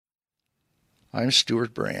I'm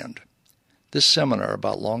Stuart Brand. This seminar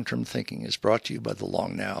about long-term thinking is brought to you by the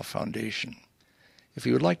Long Now Foundation. If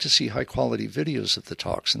you would like to see high-quality videos of the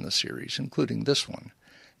talks in the series, including this one,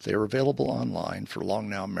 they are available online for Long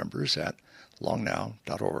Now members at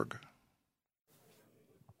longnow.org.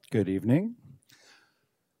 Good evening.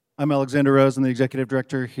 I'm Alexander Rose. I'm the Executive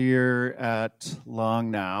Director here at Long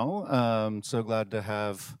Now. So glad to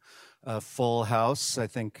have a full house. I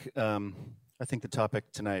think the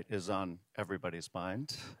topic tonight is on everybody's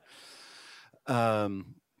mind.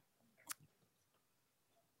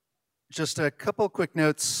 Just a couple quick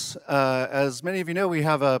notes. As many of you know, we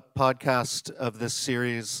have a podcast of this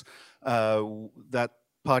series. That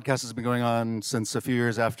podcast has been going on since a few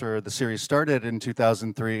years after the series started in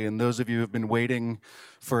 2003. And those of you who have been waiting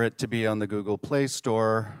for it to be on the Google Play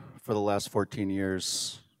Store for the last 14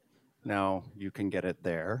 years, now you can get it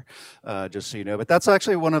there, just so you know. But that's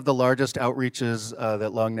actually one of the largest outreaches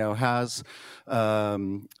that Long Now has.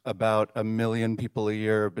 About 1 million people a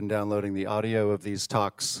year have been downloading the audio of these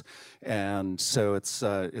talks, and so it's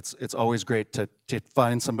always great to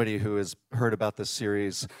find somebody who has heard about this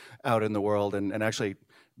series out in the world and actually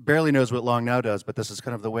barely knows what Long Now does. But this is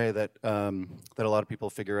kind of the way that that a lot of people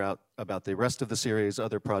figure out about the rest of the series,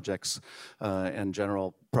 other projects, and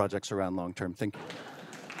general projects around long-term thinking.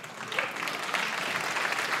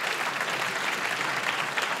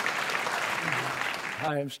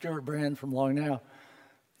 Hi, I'm Stuart Brand from Long Now.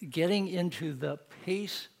 Getting into the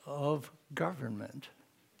pace of government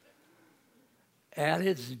at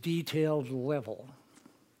its detailed level,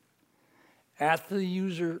 at the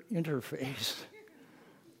user interface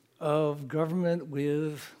of government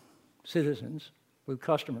with citizens, with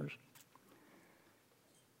customers,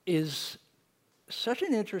 is such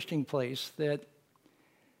an interesting place that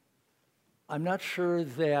I'm not sure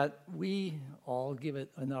that we all give it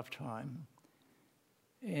enough time.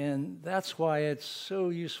 And that's why it's so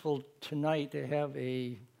useful tonight to have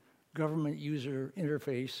a government user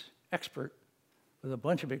interface expert with a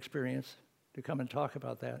bunch of experience to come and talk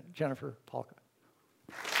about that, Jennifer Pahlka.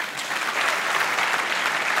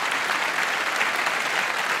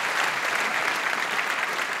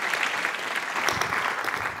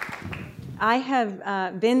 I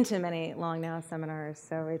have been to many Long Now seminars,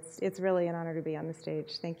 so it's really an honor to be on the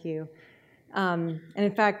stage. Thank you. And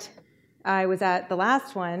in fact, I was at the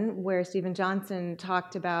last one where Stephen Johnson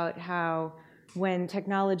talked about how when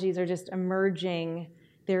technologies are just emerging,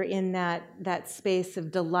 they're in that space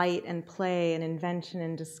of delight and play and invention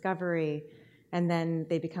and discovery, and then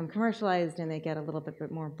they become commercialized and they get a little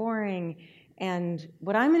bit more boring. And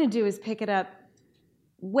what I'm going to do is pick it up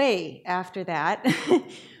way after that,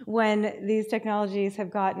 when these technologies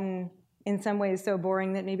have gotten in some ways so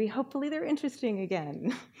boring that maybe hopefully they're interesting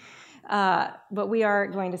again. But we are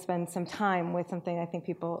going to spend some time with something I think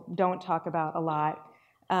people don't talk about a lot,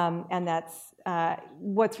 and that's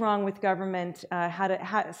what's wrong with government,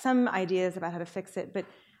 some ideas about how to fix it. But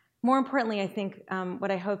more importantly, I think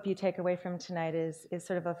what I hope you take away from tonight is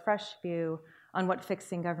sort of a fresh view on what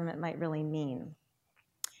fixing government might really mean.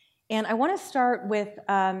 And I want to start with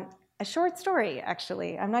a short story,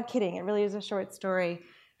 actually. I'm not kidding. It really is a short story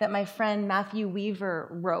that my friend Matthew Weaver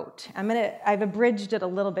wrote. I've abridged it a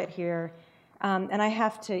little bit here, and I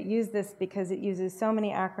have to use this because it uses so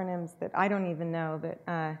many acronyms that I don't even know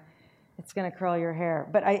that it's going to curl your hair.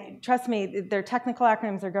 But trust me, they're technical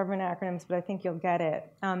acronyms, they're government acronyms, but I think you'll get it.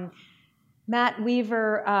 Matt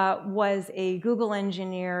Weaver was a Google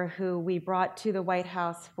engineer who we brought to the White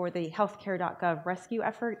House for the healthcare.gov rescue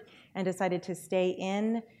effort and decided to stay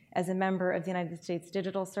in as a member of the United States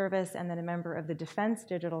Digital Service and then a member of the Defense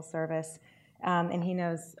Digital Service. And he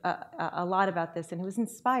knows a lot about this. And he was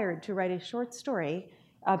inspired to write a short story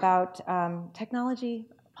about technology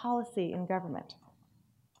policy in government.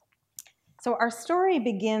 So our story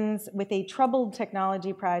begins with a troubled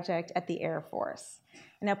technology project at the Air Force.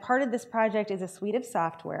 Now, part of this project is a suite of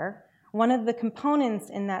software. One of the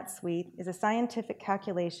components in that suite is a scientific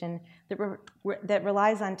calculation that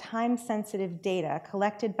relies on time-sensitive data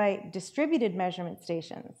collected by distributed measurement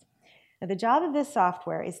stations. Now, the job of this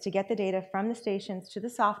software is to get the data from the stations to the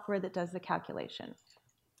software that does the calculation.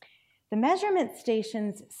 The measurement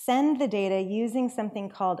stations send the data using something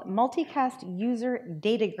called Multicast User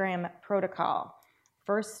Datagram Protocol.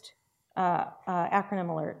 First acronym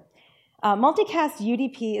alert. Multicast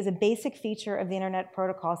UDP is a basic feature of the Internet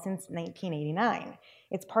Protocol since 1989.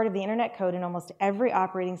 It's part of the Internet code in almost every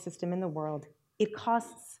operating system in the world. It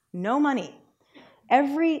costs no money.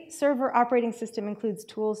 Every server operating system includes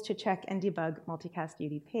tools to check and debug multicast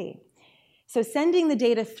UDP. So sending the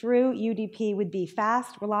data through UDP would be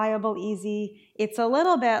fast, reliable, easy. It's a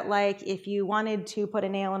little bit like if you wanted to put a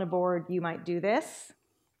nail in a board, you might do this.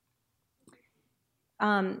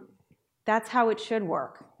 That's how it should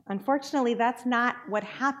work. Unfortunately, that's not what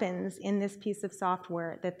happens in this piece of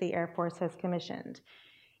software that the Air Force has commissioned.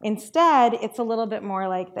 Instead, it's a little bit more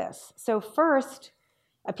like this. So first,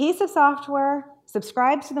 a piece of software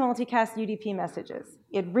subscribes to the multicast UDP messages.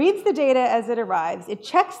 It reads the data as it arrives. It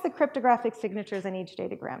checks the cryptographic signatures on each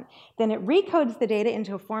datagram. Then it recodes the data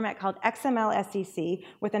into a format called XML-SEC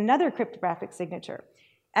with another cryptographic signature.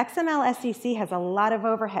 XML-SEC has a lot of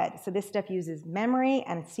overhead, so this stuff uses memory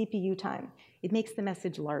and CPU time. It makes the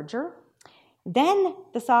message larger. Then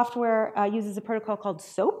the software uses a protocol called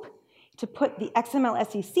SOAP to put the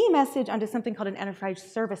XML-SEC message onto something called an enterprise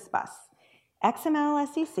service bus.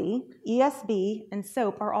 XML-SEC, ESB, and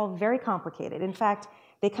SOAP are all very complicated. In fact,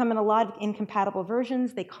 they come in a lot of incompatible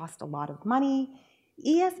versions. They cost a lot of money.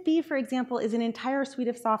 ESB, for example, is an entire suite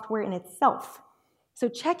of software in itself. So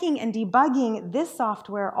checking and debugging this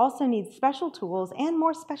software also needs special tools and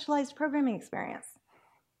more specialized programming experience.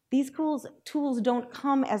 These tools don't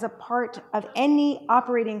come as a part of any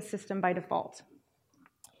operating system by default.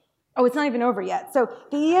 Oh, it's not even over yet. So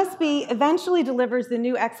the ESB eventually delivers the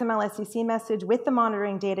new XML-SEC message with the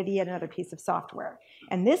monitoring data to yet another piece of software.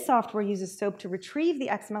 And this software uses SOAP to retrieve the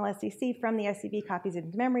XML-SEC from the SCB, copies it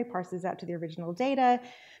into memory, parses out to the original data,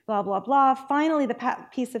 blah, blah, blah. Finally, the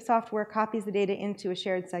piece of software copies the data into a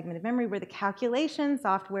shared segment of memory where the calculation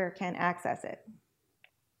software can access it.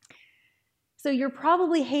 So you're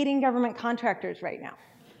probably hating government contractors right now.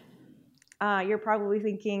 You're probably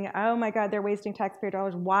thinking, oh my God, they're wasting taxpayer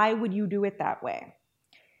dollars. Why would you do it that way?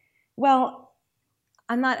 Well,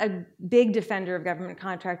 I'm not a big defender of government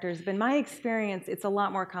contractors, but in my experience, it's a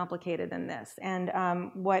lot more complicated than this. And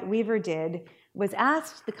what Weaver did was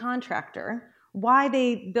asked the contractor why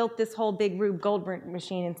they built this whole big Rube Goldberg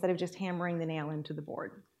machine instead of just hammering the nail into the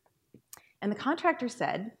board. And the contractor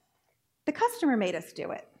said, the customer made us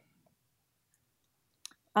do it.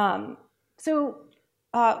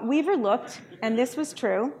 Weaver looked, and this was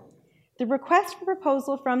true. The request for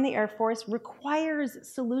proposal from the Air Force requires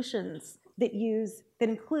solutions that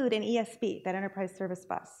include an ESB, that enterprise service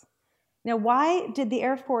bus. Now, why did the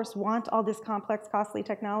Air Force want all this complex, costly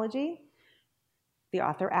technology? The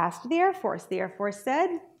author asked the Air Force. The Air Force said,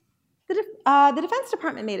 the Defense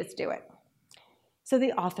Department made us do it. So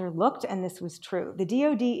the author looked, and this was true. The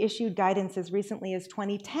DoD issued guidance as recently as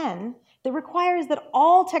 2010 that requires that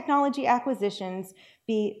all technology acquisitions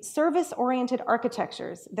be service-oriented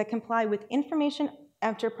architectures that comply with information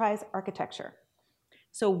enterprise architecture.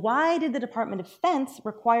 So why did the Department of Defense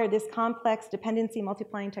require this complex dependency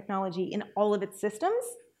multiplying technology in all of its systems?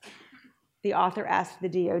 The author asked the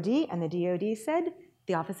DoD, and the DoD said,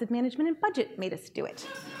 the Office of Management and Budget made us do it.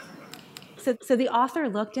 So the author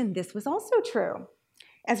looked, and this was also true.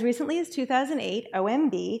 As recently as 2008,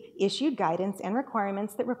 OMB issued guidance and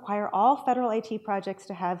requirements that require all federal IT projects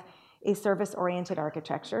to have a service-oriented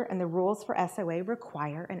architecture, and the rules for SOA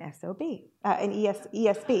require an ESB.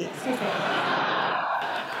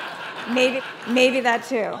 Maybe that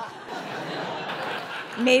too.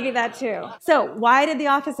 Maybe that too. So why did the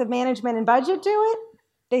Office of Management and Budget do it?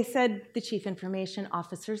 They said the Chief Information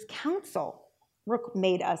Officer's Council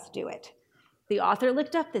made us do it. The author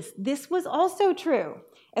looked up this. This was also true.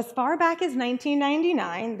 As far back as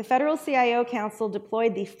 1999, the Federal CIO Council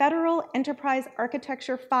deployed the Federal Enterprise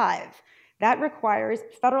Architecture 5. That requires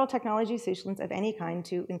federal technology solutions of any kind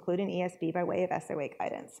to include an ESB by way of SOA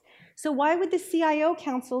guidance. So why would the CIO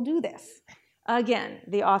Council do this? Again,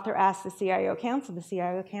 the author asked the CIO Council. The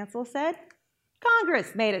CIO Council said,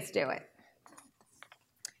 Congress made us do it.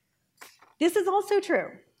 This is also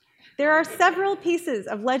true. There are several pieces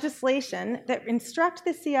of legislation that instruct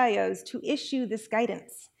the CIOs to issue this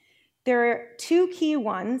guidance. There are two key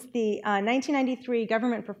ones, the 1993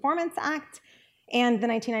 Government Performance Act and the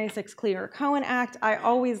 1996 Clinger-Cohen Act. I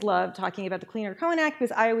always love talking about the Clinger-Cohen Act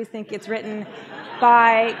because I always think it's written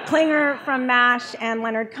by Clinger from MASH and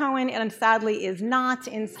Leonard Cohen, and sadly is not.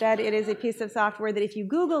 Instead, it is a piece of software that if you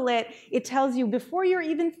Google it, it tells you before you're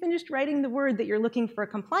even finished writing the word that you're looking for a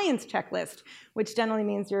compliance checklist, which generally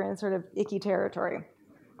means you're in sort of icky territory.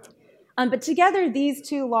 But together, these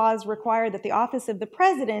two laws require that the Office of the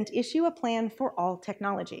President issue a plan for all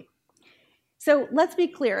technology. So let's be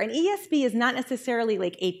clear, an ESB is not necessarily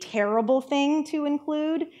like a terrible thing to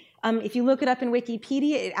include. If you look it up in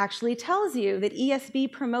Wikipedia, it actually tells you that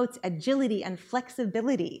ESB promotes agility and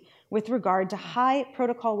flexibility with regard to high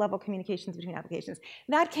protocol level communications between applications.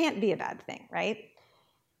 That can't be a bad thing, right?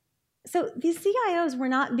 So these CIOs were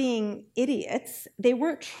not being idiots. They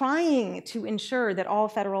weren't trying to ensure that all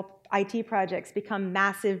federal IT projects become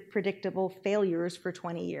massive, predictable failures for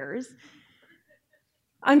 20 years.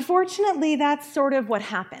 Unfortunately, that's sort of what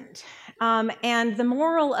happened. And the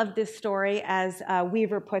moral of this story, as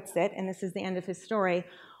Weaver puts it, and this is the end of his story,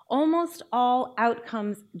 almost all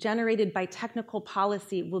outcomes generated by technical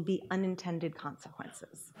policy will be unintended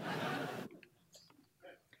consequences.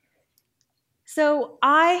 So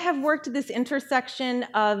I have worked at this intersection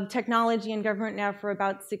of technology and government now for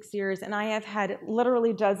about 6 years, and I have had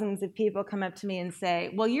literally dozens of people come up to me and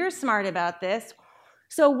say, well, you're smart about this,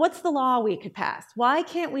 so what's the law we could pass? Why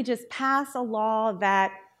can't we just pass a law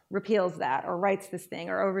that repeals that or writes this thing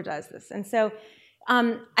or overdoes this? And so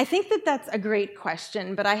I think that that's a great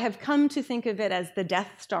question, but I have come to think of it as the Death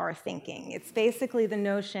Star thinking. It's basically the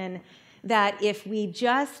notion that if we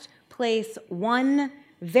just place one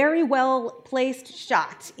very well-placed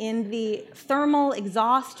shot in the thermal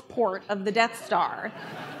exhaust port of the Death Star,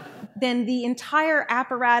 then the entire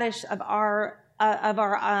apparatus of our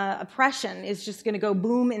oppression is just going to go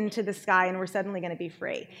boom into the sky and we're suddenly going to be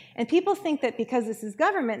free. And people think that because this is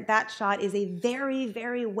government, that shot is a very,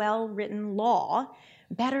 very well-written law,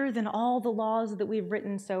 better than all the laws that we've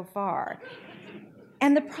written so far.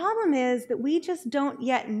 And the problem is that we just don't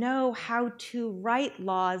yet know how to write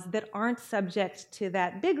laws that aren't subject to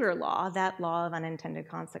that bigger law, that law of unintended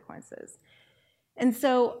consequences. And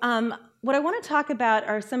so what I want to talk about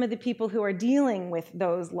are some of the people who are dealing with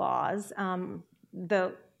those laws,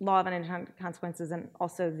 the law of unintended consequences and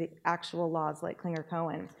also the actual laws like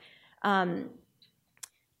Klinger-Cohen. When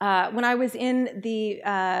I was in the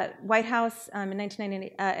White House in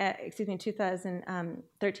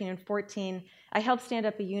 2013 and 14, I helped stand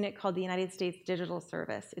up a unit called the United States Digital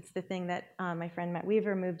Service. It's the thing that my friend Matt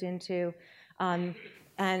Weaver moved into. And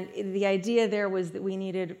the idea there was that we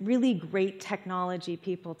needed really great technology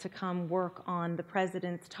people to come work on the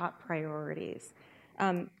president's top priorities.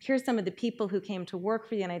 Here's some of the people who came to work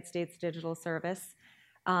for the United States Digital Service.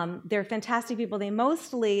 They're fantastic people. They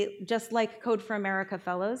mostly, just like Code for America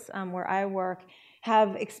fellows, where I work,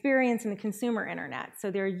 have experience in the consumer internet. So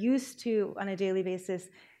they're used to, on a daily basis,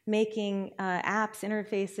 making apps,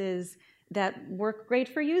 interfaces that work great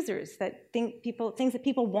for users, that things that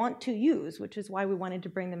people want to use, which is why we wanted to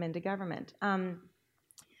bring them into government.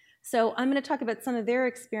 So I'm going to talk about some of their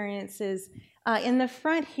experiences. In the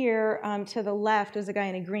front here, to the left, is a guy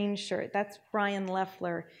in a green shirt. That's Brian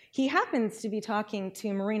Loeffler. He happens to be talking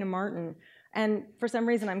to Marina Martin, and for some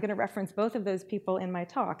reason, I'm going to reference both of those people in my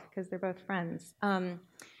talk because they're both friends. I'm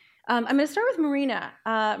going to start with Marina.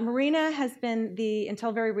 Marina has been,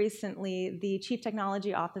 until very recently, the Chief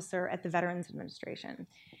Technology Officer at the Veterans Administration,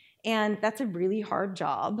 and that's a really hard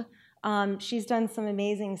job. She's done some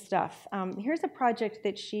amazing stuff. Here's a project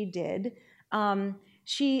that she did.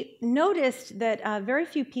 She noticed that very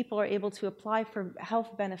few people are able to apply for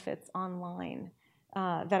health benefits online,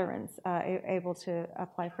 veterans able to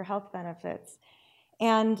apply for health benefits.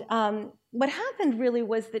 And what happened really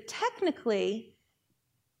was that technically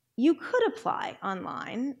you could apply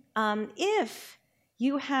online if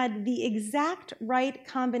you had the exact right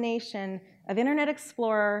combination of Internet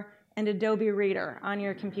Explorer and Adobe Reader on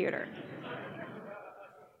your computer.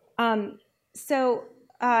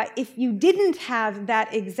 If you didn't have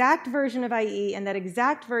that exact version of IE and that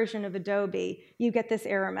exact version of Adobe, you get this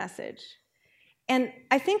error message. And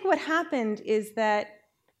I think what happened is that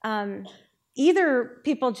either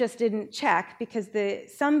people just didn't check because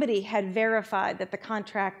somebody had verified that the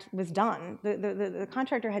contract was done, the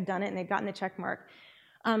contractor had done it and they'd gotten the check mark,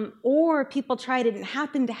 or people tried it and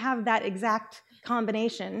happened to have that exact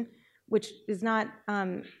combination, which is not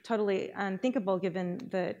totally unthinkable given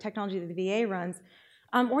the technology that the VA runs,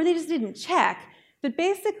 or they just didn't check. But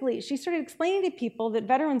basically, she started explaining to people that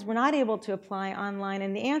veterans were not able to apply online,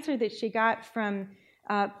 and the answer that she got from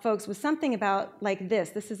folks was something about like this.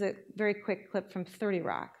 This is a very quick clip from 30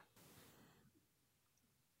 Rock.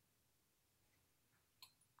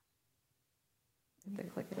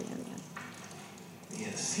 Click it again.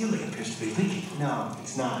 Yeah, the ceiling appears to be leaking. No,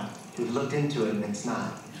 it's not. We've looked into it and it's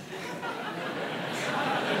not.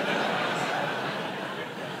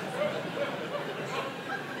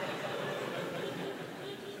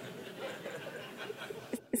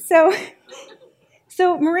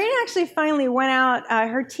 So Marina actually finally went out,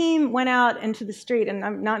 her team went out into the street, and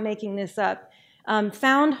I'm not making this up,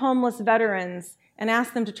 found homeless veterans and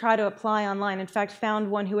asked them to try to apply online. In fact,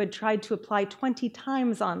 found one who had tried to apply 20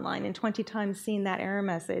 times online and 20 times seen that error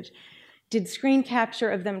message. Did screen capture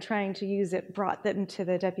of them trying to use it, brought them to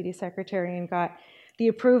the deputy secretary and got the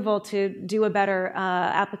approval to do a better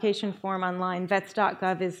application form online.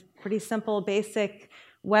 Vets.gov is pretty simple, basic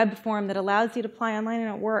web form that allows you to apply online, and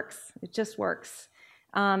it works. It just works.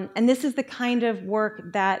 And this is the kind of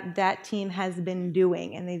work that that team has been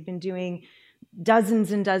doing, and they've been doing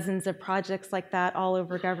dozens and dozens of projects like that all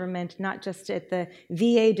over government, not just at the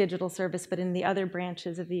VA Digital Service, but in the other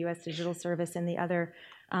branches of the U.S. Digital Service and the other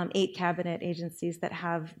 8 cabinet agencies that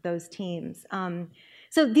have those teams.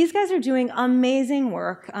 So these guys are doing amazing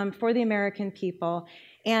work for the American people.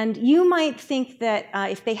 And you might think that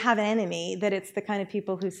if they have an enemy, that it's the kind of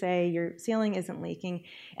people who say your ceiling isn't leaking.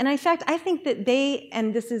 And in fact, I think that they,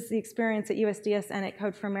 and this is the experience at USDS and at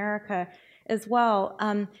Code for America as well,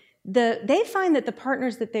 they find that the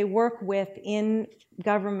partners that they work with in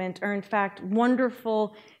government are in fact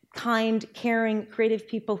wonderful, kind, caring, creative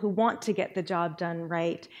people who want to get the job done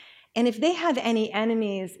right. And if they have any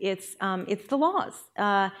enemies, it's the laws.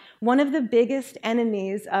 One of the biggest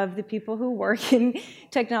enemies of the people who work in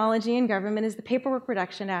technology and government is the Paperwork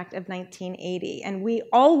Reduction Act of 1980. And we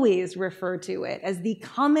always refer to it as the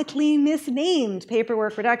comically misnamed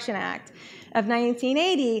Paperwork Reduction Act of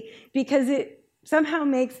 1980 because it somehow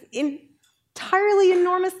makes entirely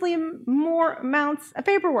enormously more amounts of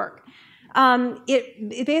paperwork.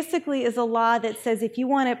 It basically is a law that says if you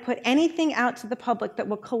want to put anything out to the public that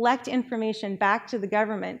will collect information back to the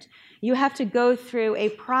government, you have to go through a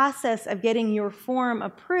process of getting your form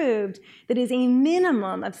approved that is a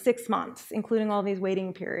minimum of 6 months, including all these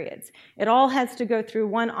waiting periods. It all has to go through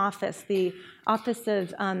one office, the Office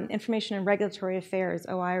of Information and Regulatory Affairs,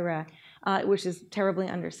 OIRA, which is terribly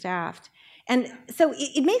understaffed. And so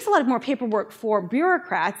it makes a lot of more paperwork for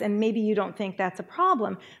bureaucrats, and maybe you don't think that's a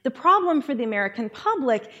problem. The problem for the American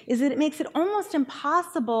public is that it makes it almost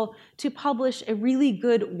impossible to publish a really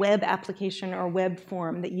good web application or web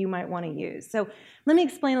form that you might want to use. So let me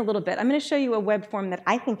explain a little bit. I'm going to show you a web form that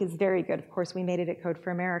I think is very good. Of course, we made it at Code for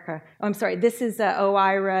America. Oh, I'm sorry. This is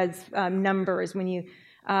OIRA's numbers. When you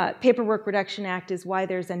Paperwork Reduction Act is why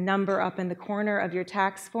there's a number up in the corner of your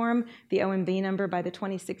tax form, the OMB number by the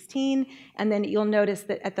 2016, and then you'll notice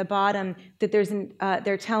that at the bottom that there's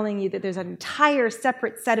they're telling you that there's an entire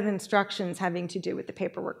separate set of instructions having to do with the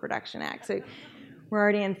Paperwork Reduction Act. So we're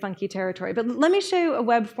already in funky territory. But let me show you a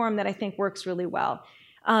web form that I think works really well.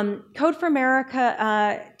 Code for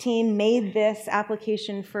America team made this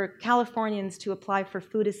application for Californians to apply for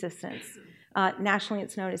food assistance. Nationally,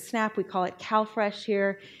 it's known as SNAP. We call it CalFresh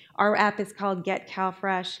here. Our app is called Get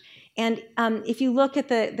CalFresh. And if you look at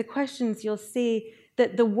the questions, you'll see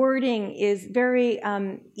that the wording is very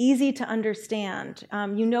easy to understand.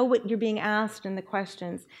 You know what you're being asked in the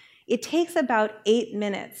questions. It takes about 8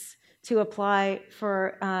 minutes to apply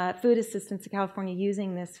for food assistance in California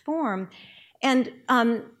using this form. And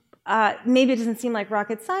maybe it doesn't seem like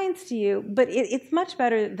rocket science to you, but it's much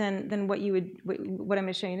better than what I'm going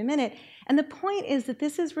to show you in a minute. And the point is that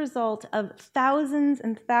this is a result of thousands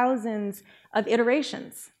and thousands of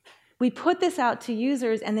iterations. We put this out to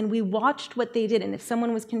users, and then we watched what they did. And if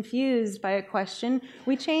someone was confused by a question,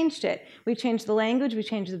 we changed it. We changed the language, we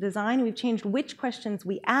changed the design, we've changed which questions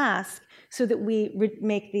we ask so that we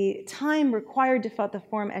make the time required to fill out the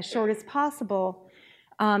form as short as possible.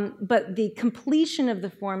 But the completion of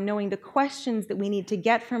the form, knowing the questions that we need to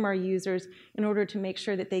get from our users in order to make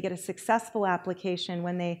sure that they get a successful application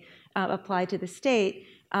when they apply to the state,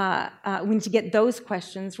 we need to get those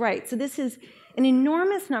questions right. So this is an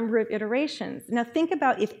enormous number of iterations. Now think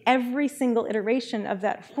about if every single iteration of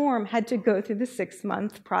that form had to go through the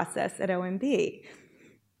 6-month process at OMB.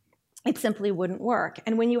 It simply wouldn't work.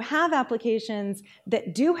 And when you have applications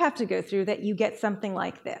that do have to go through that, you get something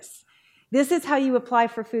like this. This is how you apply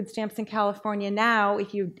for food stamps in California now.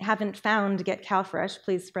 If you haven't found Get CalFresh,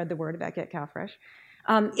 please spread the word about Get CalFresh.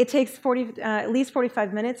 It takes at least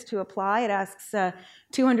 45 minutes to apply. It asks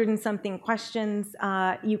 200 and something questions.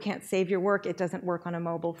 You can't save your work. It doesn't work on a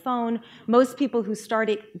mobile phone. Most people who start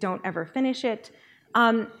it don't ever finish it.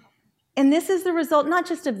 And this is the result not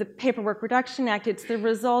just of the Paperwork Reduction Act, it's the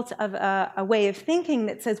result of a way of thinking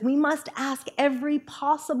that says we must ask every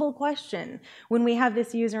possible question when we have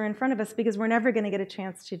this user in front of us because we're never going to get a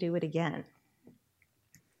chance to do it again.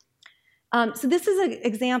 So this is an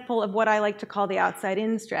example of what I like to call the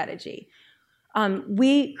outside-in strategy.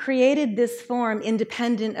 We created this form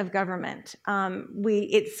independent of government.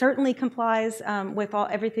 It certainly complies with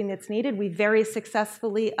everything that's needed. We very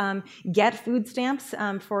successfully get food stamps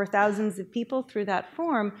for thousands of people through that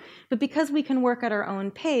form. But because we can work at our own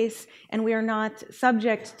pace and we are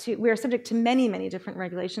subject to many, many different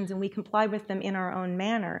regulations and we comply with them in our own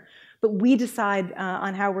manner. But we decide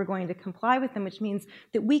on how we're going to comply with them, which means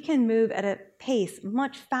that we can move at a pace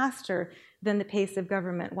much faster than the pace of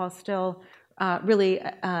government while still really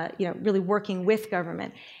working with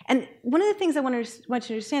government. And one of the things I want you to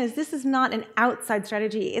understand is this is not an outside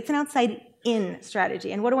strategy, it's an outside-in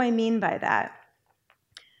strategy. And what do I mean by that?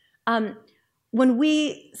 When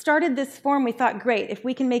we started this forum, we thought, great, if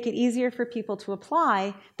we can make it easier for people to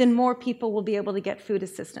apply, then more people will be able to get food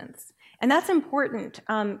assistance. And that's important.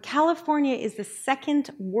 California is the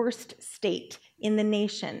second worst state in the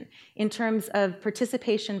nation in terms of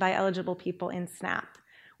participation by eligible people in SNAP.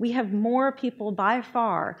 We have more people by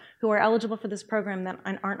far who are eligible for this program than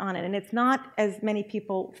aren't on it. And it's not as many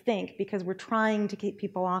people think because we're trying to keep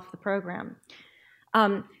people off the program.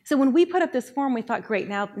 So when we put up this form, we thought, great,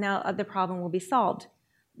 now the problem will be solved.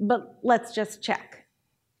 But let's just check.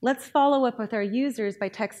 Let's follow up with our users by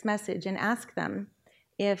text message and ask them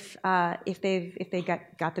if they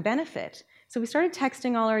got the benefit. So we started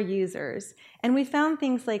texting all our users, and we found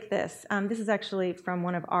things like this. This is actually from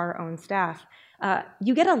one of our own staff.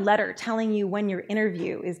 You get a letter telling you when your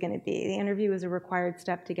interview is going to be. The interview is a required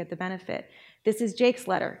step to get the benefit. This is Jake's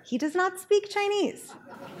letter. He does not speak Chinese.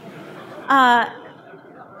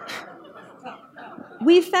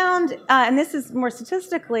 We found, and this is more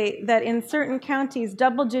statistically, that in certain counties,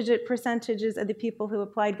 double-digit percentages of the people who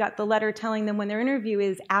applied got the letter telling them when their interview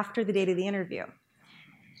is after the date of the interview.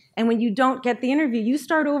 And when you don't get the interview, you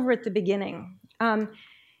start over at the beginning.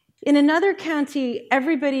 In another county,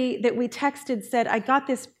 everybody that we texted said, I got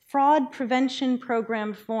this fraud prevention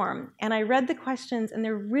program form, and I read the questions, and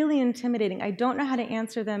they're really intimidating. I don't know how to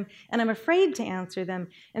answer them, and I'm afraid to answer them,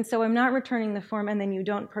 and so I'm not returning the form, and then you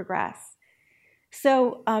don't progress.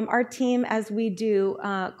 So our team, as we do,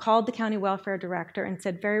 called the county welfare director and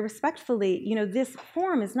said very respectfully, this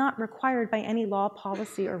form is not required by any law,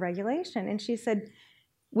 policy, or regulation. And she said,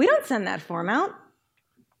 we don't send that form out.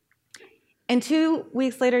 And 2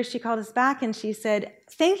 weeks later, she called us back and she said,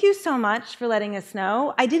 thank you so much for letting us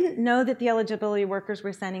know. I didn't know that the eligibility workers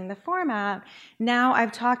were sending the form out. Now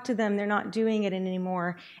I've talked to them, they're not doing it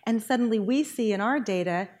anymore. And suddenly we see in our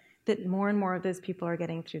data that more and more of those people are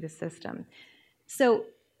getting through the system. So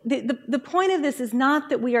the point of this is not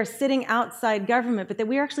that we are sitting outside government, but that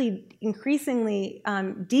we are actually increasingly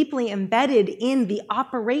deeply embedded in the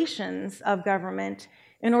operations of government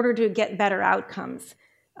in order to get better outcomes.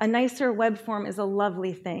 A nicer web form is a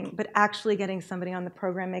lovely thing, but actually getting somebody on the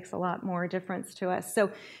program makes a lot more difference to us.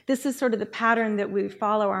 So this is sort of the pattern that we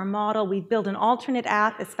follow our model. We build an alternate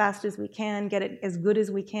app as fast as we can, get it as good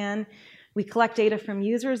as we can. We collect data from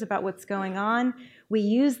users about what's going on. We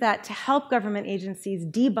use that to help government agencies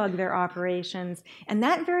debug their operations, and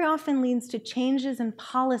that very often leads to changes in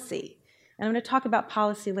policy. And I'm going to talk about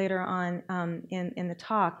policy later on in the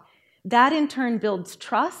talk. That in turn builds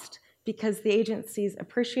trust because the agencies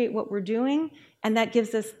appreciate what we're doing, and that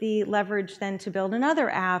gives us the leverage then to build another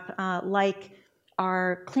app like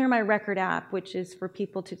our Clear My Record app, which is for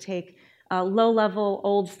people to take low-level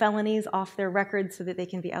old felonies off their records so that they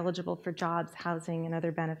can be eligible for jobs, housing, and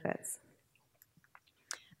other benefits.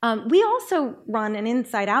 We also run an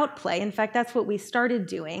inside-out play. In fact, that's what we started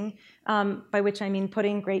doing, by which I mean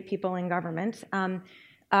putting great people in government.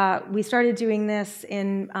 We started doing this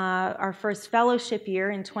in our first fellowship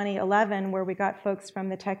year in 2011, where we got folks from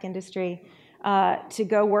the tech industry to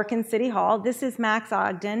go work in City Hall. This is Max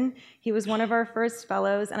Ogden. He was one of our first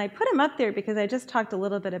fellows, and I put him up there because I just talked a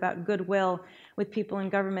little bit about goodwill with people in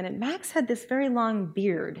government, and Max had this very long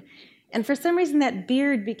beard. And for some reason, that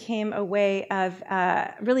beard became a way of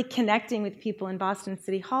really connecting with people in Boston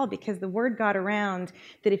City Hall, because the word got around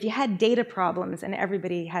that if you had data problems, and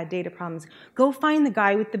everybody had data problems, go find the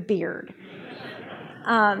guy with the beard.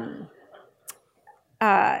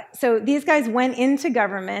 So these guys went into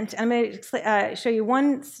government. I'm going to show you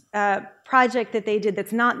one project that they did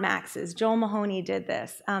that's not Max's. Joel Mahoney did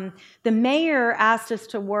this. The mayor asked us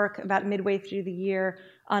to work about midway through the year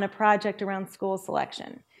on a project around school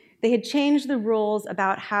selection. They had changed the rules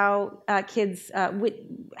about how kids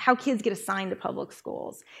get assigned to public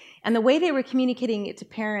schools. And the way they were communicating it to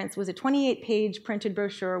parents was a 28-page printed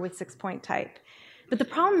brochure with 6-point type. But the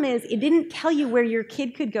problem is it didn't tell you where your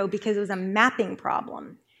kid could go because it was a mapping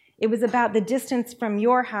problem. It was about the distance from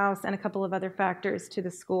your house and a couple of other factors to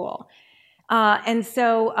the school. And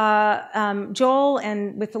so Joel,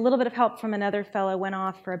 and with a little bit of help from another fellow, went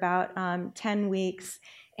off for about 10 weeks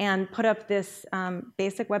and put up this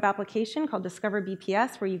basic web application called Discover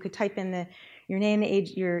BPS, where you could type in your name,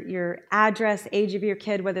 age, your address, age of your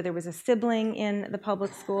kid, whether there was a sibling in the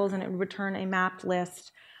public schools, and it would return a mapped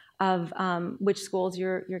list of which schools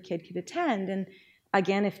your kid could attend. And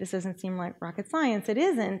again, if this doesn't seem like rocket science, it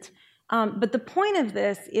isn't. But the point of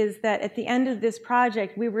this is that at the end of this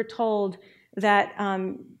project, we were told that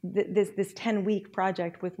this 10-week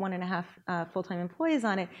project with 1.5 full-time employees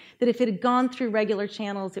on it, that if it had gone through regular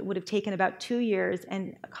channels, it would have taken about 2 years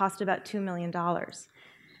and cost about $2 million.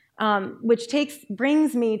 Which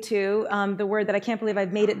brings me to the word that I can't believe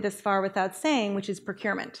I've made it this far without saying, which is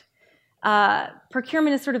procurement.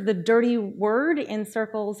 Procurement is sort of the dirty word in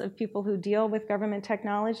circles of people who deal with government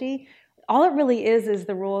technology. All it really is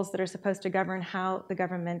the rules that are supposed to govern how the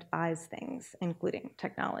government buys things, including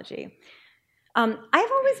technology. I've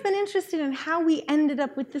always been interested in how we ended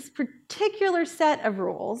up with this particular set of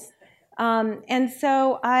rules. And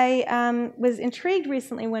so I was intrigued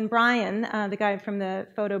recently when Brian, the guy from the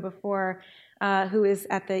photo before, who is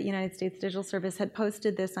at the United States Digital Service, had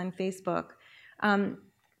posted this on Facebook.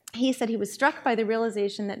 He said he was struck by the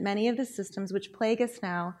realization that many of the systems which plague us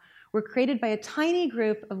now were created by a tiny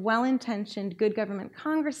group of well-intentioned good government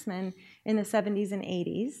congressmen in the 70s and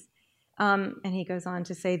 80s. And he goes on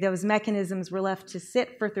to say those mechanisms were left to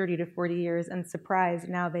sit for 30 to 40 years, and surprise,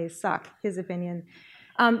 now they suck, his opinion.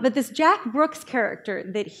 But this Jack Brooks character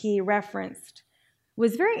that he referenced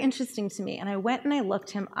was very interesting to me, and I went and I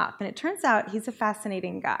looked him up, and it turns out he's a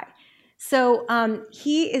fascinating guy. So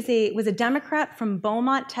he was a Democrat from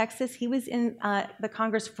Beaumont, Texas. He was in the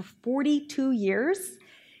Congress for 42 years.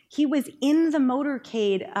 He was in the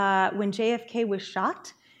motorcade when JFK was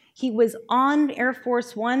shot. He was on Air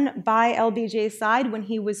Force One by LBJ's side when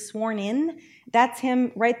he was sworn in. That's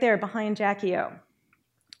him right there behind Jackie O.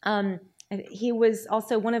 He was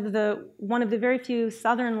also one of the very few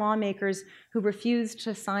Southern lawmakers who refused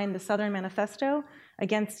to sign the Southern Manifesto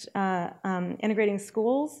against integrating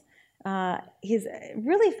schools. He's a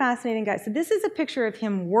really fascinating guy. So this is a picture of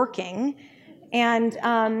him working, and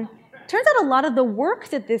turns out a lot of the work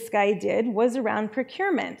that this guy did was around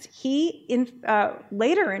procurement. He,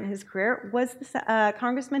 later in his career, was the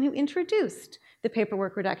congressman who introduced the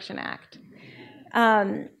Paperwork Reduction Act.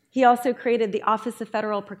 He also created the Office of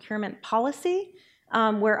Federal Procurement Policy,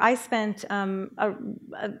 where I spent a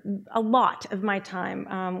lot of my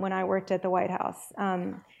time when I worked at the White House.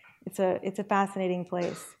 It's a fascinating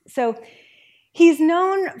place. So he's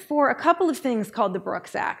known for a couple of things called the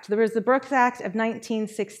Brooks Act. There was the Brooks Act of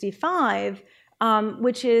 1965,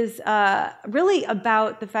 which is really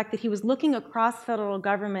about the fact that he was looking across federal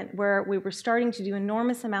government where we were starting to do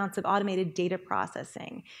enormous amounts of automated data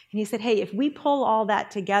processing. And he said, hey, if we pull all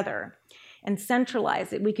that together and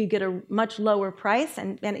centralize it, we could get a much lower price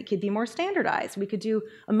and it could be more standardized. We could do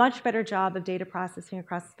a much better job of data processing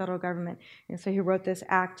across the federal government. And so he wrote this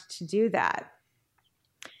act to do that.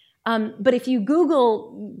 But if you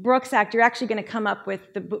Google Brooks Act, you're actually going to come up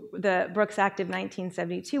with the Brooks Act of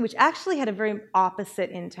 1972, which actually had a very opposite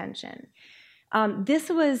intention. This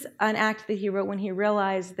was an act that he wrote when he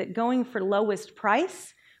realized that going for lowest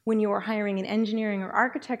price when you are hiring an engineering or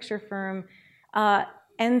architecture firm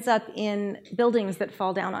ends up in buildings that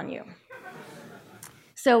fall down on you.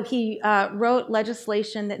 So he wrote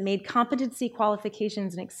legislation that made competency,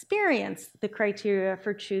 qualifications, and experience the criteria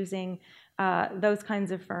for choosing those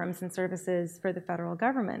kinds of firms and services for the federal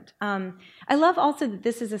government. I love also that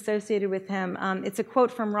this is associated with him. It's a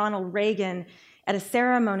quote from Ronald Reagan at a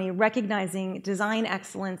ceremony recognizing design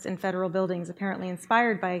excellence in federal buildings, apparently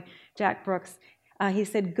inspired by Jack Brooks. He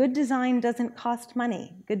said, "Good design doesn't cost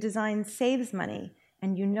money. Good design saves money.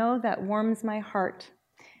 And you know that warms my heart."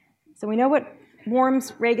 So we know what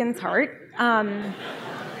warms Reagan's heart.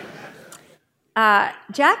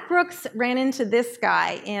 Jack Brooks ran into this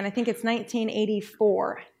guy in, I think it's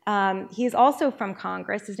 1984. He's also from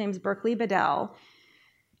Congress. His name's Berkeley Bedell.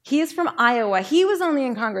 He is from Iowa. He was only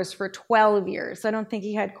in Congress for 12 years, so I don't think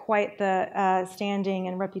he had quite the standing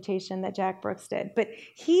and reputation that Jack Brooks did. But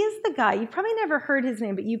he is the guy, you've probably never heard his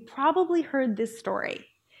name, but you probably heard this story.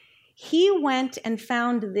 He went and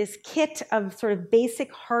found this kit of sort of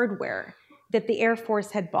basic hardware that the Air Force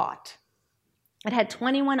had bought. It had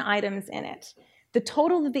 21 items in it. The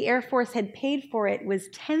total that the Air Force had paid for it was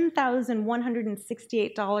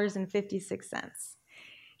 $10,168.56.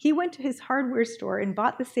 He went to his hardware store and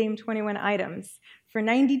bought the same 21 items for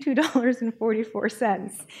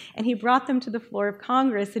 $92.44, and he brought them to the floor of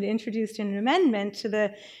Congress and introduced an amendment to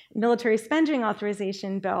the military spending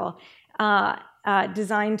authorization bill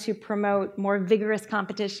designed to promote more vigorous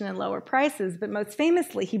competition and lower prices. But most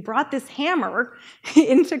famously, he brought this hammer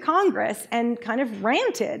into Congress and kind of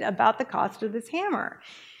ranted about the cost of this hammer.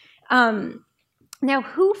 Now,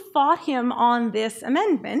 who fought him on this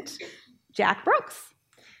amendment? Jack Brooks.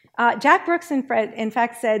 Jack Brooks, in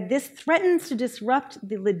fact, said, "This threatens to disrupt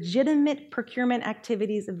the legitimate procurement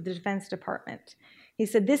activities of the Defense Department." He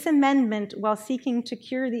said, "This amendment, while seeking to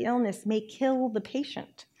cure the illness, may kill the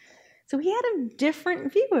patient." So he had a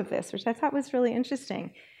different view of this, which I thought was really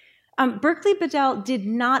interesting. Berkeley Bedell did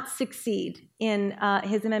not succeed in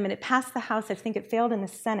his amendment. It passed the House. I think it failed in the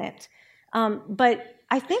Senate. But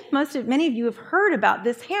I think many of you have heard about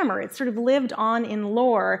this hammer. It's sort of lived on in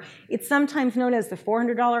lore. It's sometimes known as the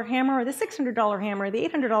 $400 hammer or the $600 hammer, or the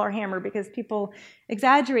 $800 hammer, because people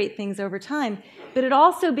exaggerate things over time. But it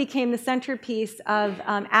also became the centerpiece of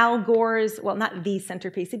Al Gore's, well, not the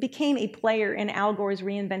centerpiece. It became a player in Al Gore's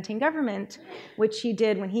Reinventing Government, which he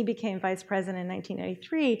did when he became vice president in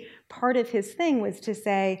 1993. Part of his thing was to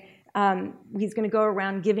say, he's going to go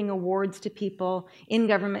around giving awards to people in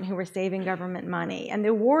government who are saving government money. And the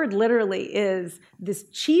award literally is this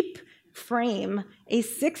cheap frame, a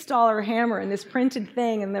 $6 hammer, and this printed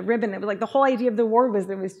thing and the ribbon. It was like the whole idea of the award was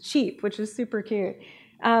that it was cheap, which is super cute.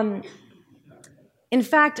 In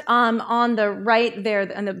fact, on the right there,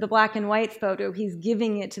 and the black and white photo, he's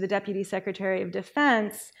giving it to the Deputy Secretary of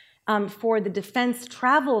Defense for the defense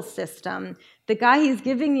travel system. The guy he's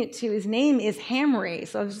giving it to, his name is Hammery.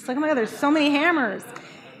 So I was just like, oh my God, there's so many hammers.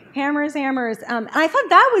 Hammers. And I thought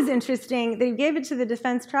that was interesting that he gave it to the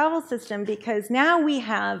defense travel system, because now we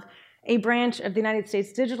have a branch of the United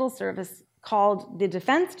States Digital Service called the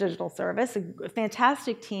Defense Digital Service, a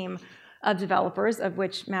fantastic team of developers, of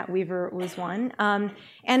which Matt Weaver was one.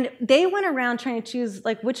 And they went around trying to choose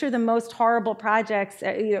like which are the most horrible projects,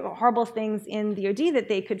 horrible things in DoD that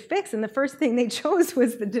they could fix. And the first thing they chose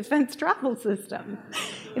was the defense travel system.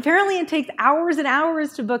 Apparently it takes hours and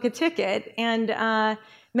hours to book a ticket and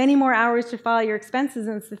many more hours to file your expenses.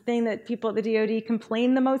 And it's the thing that people at the DoD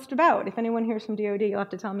complain the most about. If anyone hears from DoD, you'll have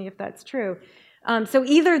to tell me if that's true. So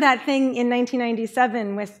either that thing in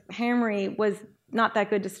 1997 with Hammery was not that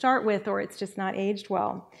good to start with, or it's just not aged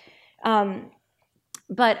well.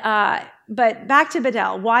 But back to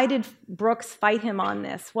Bedell. Why did Brooks fight him on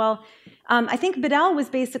this? Well, I think Bedell was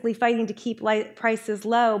basically fighting to keep prices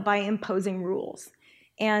low by imposing rules.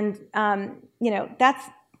 And, that's,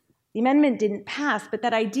 the amendment didn't pass, but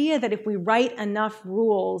that idea that if we write enough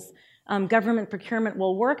rules, government procurement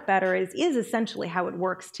will work better is essentially how it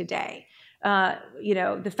works today.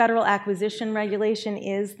 The federal acquisition regulation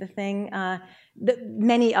is the thing,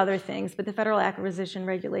 many other things, but the federal acquisition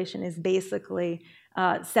regulation is basically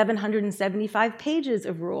 775 pages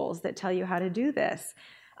of rules that tell you how to do this.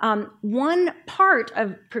 One part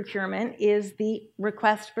of procurement is the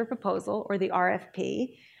request for proposal, or the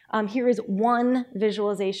RFP. Here is one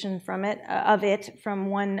visualization from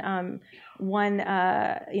one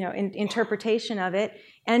interpretation of it.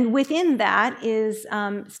 And within that is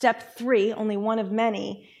step 3, only one of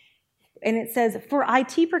many. And it says, for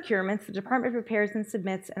IT procurements, the department prepares and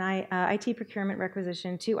submits an IT procurement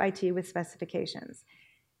requisition to IT with specifications.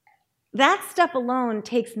 That step alone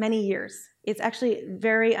takes many years. It's actually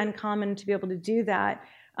very uncommon to be able to do that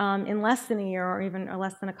in less than a year or even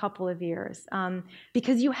less than a couple of years.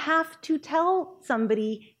 Because you have to tell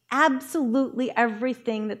somebody absolutely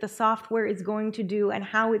everything that the software is going to do and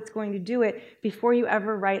how it's going to do it before you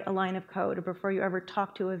ever write a line of code or before you ever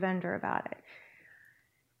talk to a vendor about it.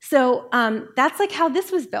 So that's like how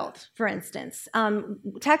this was built, for instance.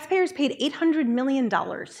 Taxpayers paid $800 million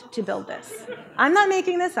to build this. I'm not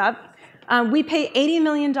making this up. We pay $80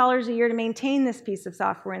 million a year to maintain this piece of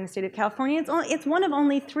software in the state of California. It's one of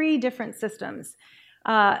only 3 different systems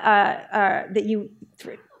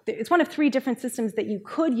it's one of 3 different systems that you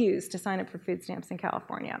could use to sign up for food stamps in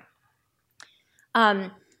California.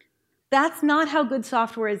 That's not how good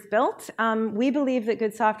software is built. We believe that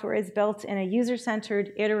good software is built in a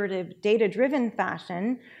user-centered, iterative, data-driven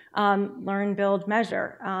fashion, learn, build,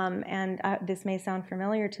 measure. This may sound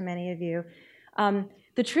familiar to many of you.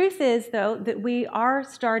 The truth is, though, that we are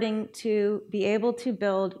starting to be able to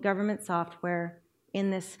build government software in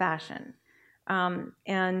this fashion.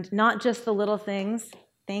 And not just the little things.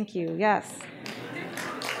 Thank you, yes.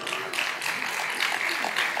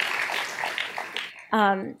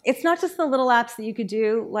 It's not just the little apps that you could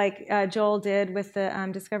do like Joel did with the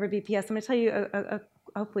Discover BPS. I'm going to tell you a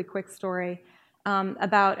hopefully quick story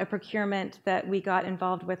about a procurement that we got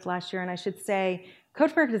involved with last year. And I should say, Code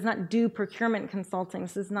for America does not do procurement consulting.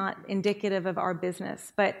 This is not indicative of our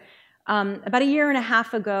business. But about a year and a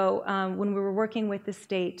half ago, when we were working with the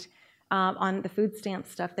state on the food stamp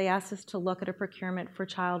stuff, they asked us to look at a procurement for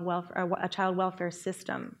child welfare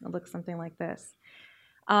system. It looks something like this.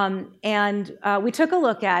 We took a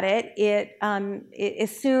look at it. It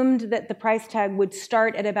assumed that the price tag would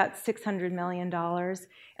start at about $600 million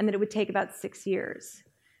and that it would take about 6 years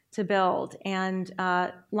to build. And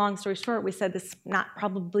long story short, we said this is not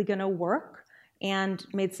probably going to work and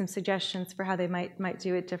made some suggestions for how they might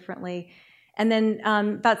do it differently. And then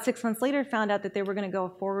about 6 months later, found out that they were going to go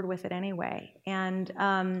forward with it anyway. And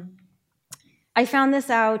I found this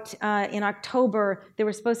out in October. They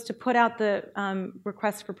were supposed to put out the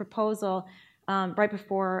request for proposal right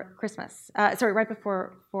before Christmas. Right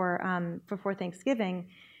before Thanksgiving.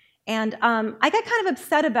 And I got kind of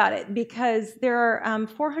upset about it because there are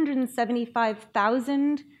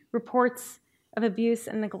 475,000 reports of abuse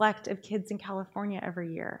and neglect of kids in California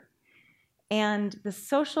every year. And the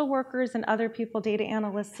social workers and other people, data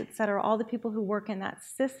analysts, et cetera, all the people who work in that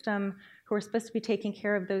system who are supposed to be taking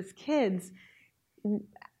care of those kids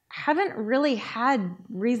haven't really had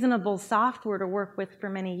reasonable software to work with for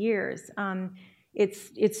many years.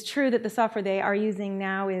 It's true that the software they are using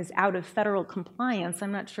now is out of federal compliance.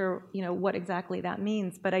 I'm not sure, what exactly that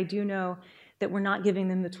means, but I do know that we're not giving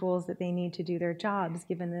them the tools that they need to do their jobs,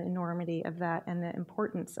 given the enormity of that and the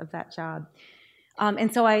importance of that job.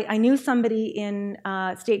 And so I knew somebody in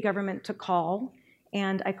state government to call,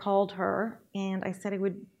 and I called her, and I said I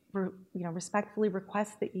would, respectfully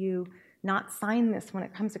request that you not sign this when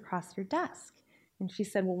it comes across your desk. And she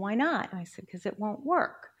said, well, why not? And I said, because it won't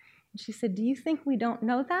work. And she said, do you think we don't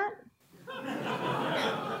know that?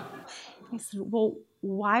 I said, well,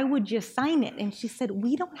 why would you sign it? And she said,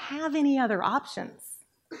 we don't have any other options.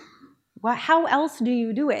 Well, how else do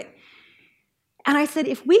you do it? And I said,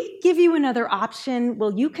 if we give you another option,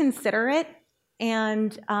 will you consider it?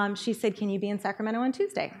 And she said, can you be in Sacramento on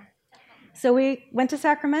Tuesday? So we went to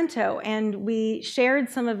Sacramento, and we shared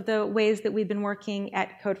some of the ways that we've been working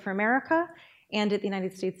at Code for America and at the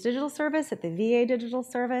United States Digital Service, at the VA Digital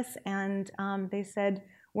Service, and they said,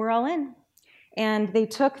 we're all in. And they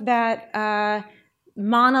took that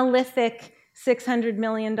monolithic $600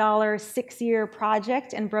 million, 6-year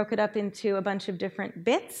project and broke it up into a bunch of different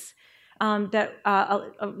bits that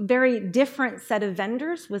a very different set of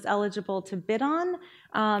vendors was eligible to bid on.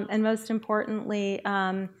 And most importantly,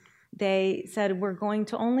 they said, we're going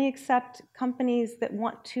to only accept companies that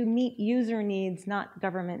want to meet user needs, not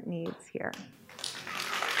government needs here.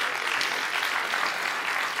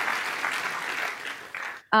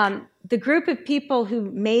 The group of people who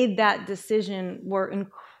made that decision were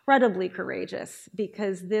incredibly courageous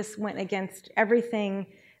because this went against everything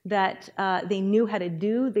that they knew how to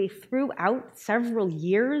do. They threw out several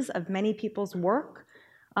years of many people's work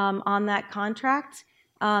on that contract,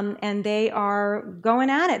 and they are going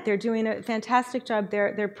at it. They're doing a fantastic job.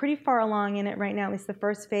 They're pretty far along in it right now, at least the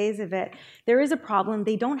first phase of it. There is a problem.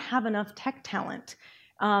 They don't have enough tech talent.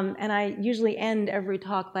 And I usually end every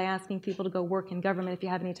talk by asking people to go work in government if you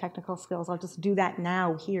have any technical skills. I'll just do that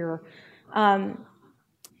now here.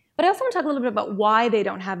 But I also want to talk a little bit about why they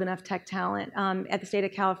don't have enough tech talent at the state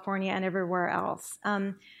of California and everywhere else.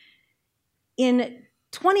 In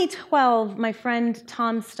 2012, my friend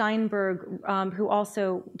Tom Steinberg, who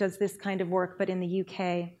also does this kind of work but in the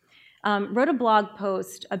UK, wrote a blog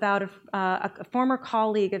post about a former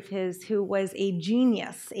colleague of his who was a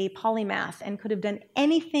genius, a polymath, and could have done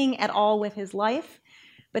anything at all with his life,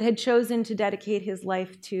 but had chosen to dedicate his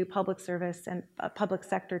life to public service and public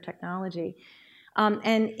sector technology.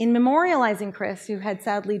 And in memorializing Chris, who had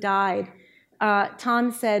sadly died,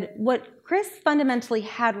 Tom said, what Chris fundamentally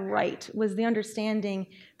had right was the understanding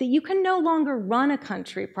that you can no longer run a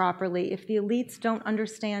country properly if the elites don't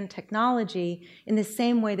understand technology in the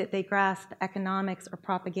same way that they grasp economics or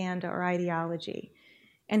propaganda or ideology.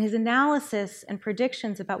 And his analysis and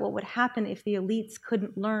predictions about what would happen if the elites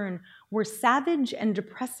couldn't learn were savage and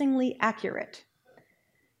depressingly accurate.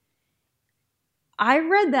 I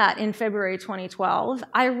read that in February 2012.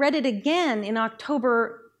 I read it again in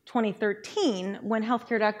October 2013 when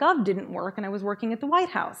healthcare.gov didn't work and I was working at the White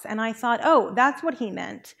House. And I thought, oh, that's what he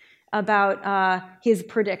meant about his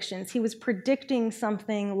predictions. He was predicting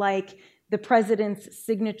something like the president's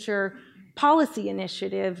signature policy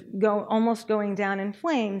initiative almost going down in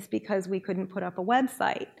flames because we couldn't put up a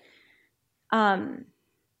website.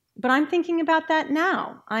 But I'm thinking about that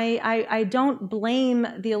now. I don't blame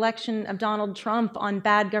the election of Donald Trump on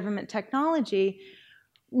bad government technology,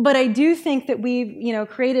 but I do think that we've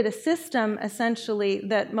created a system essentially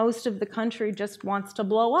that most of the country just wants to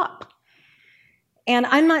blow up. And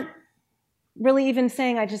I'm not really even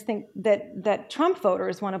saying I just think that Trump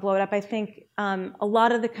voters want to blow it up. I think a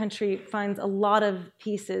lot of the country finds a lot of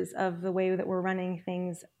pieces of the way that we're running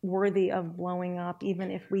things worthy of blowing up,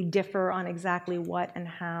 even if we differ on exactly what and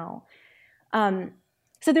how.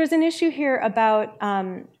 So there's an issue here about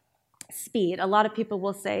speed. A lot of people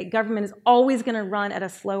will say government is always going to run at a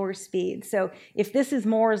slower speed. So if this is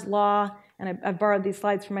Moore's law, and I borrowed these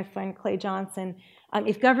slides from my friend Clay Johnson,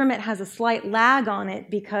 If government has a slight lag on it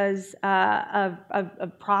because of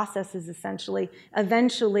processes, essentially,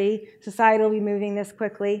 eventually society will be moving this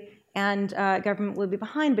quickly and government will be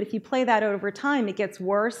behind. But if you play that over time, it gets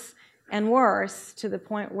worse and worse to the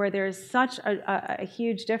point where there's such a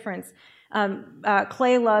huge difference.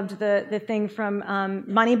 Clay loved the thing from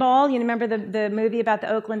Moneyball. You remember the movie about the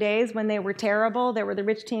Oakland A's when they were terrible? There were the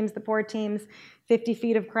rich teams, the poor teams, 50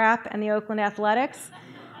 feet of crap, and the Oakland Athletics.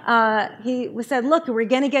 He said, look, we're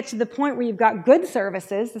going to get to the point where you've got good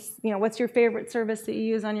services. This, what's your favorite service that you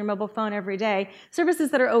use on your mobile phone every day? Services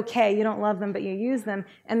that are okay. You don't love them, but you use them.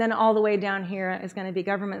 And then all the way down here is going to be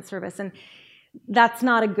government service. And that's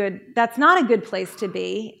not a good place to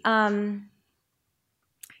be.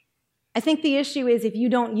 I think the issue is if you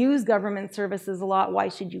don't use government services a lot, why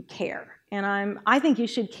should you care? And I think you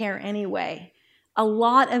should care anyway. A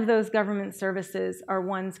lot of those government services are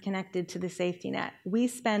ones connected to the safety net. We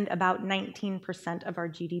spend about 19% of our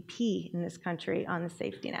GDP in this country on the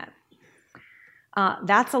safety net.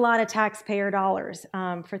 That's a lot of taxpayer dollars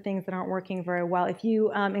for things that aren't working very well. If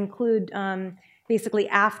you include basically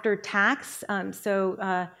after tax,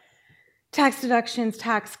 tax deductions,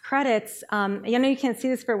 tax credits, I know you can't see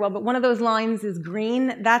this very well, but one of those lines is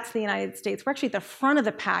green. That's the United States. We're actually at the front of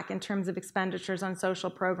the pack in terms of expenditures on social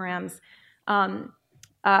programs.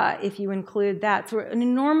 If you include that. So an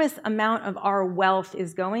enormous amount of our wealth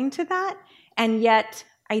is going to that, and yet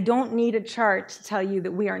I don't need a chart to tell you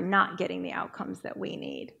that we are not getting the outcomes that we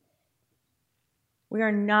need. We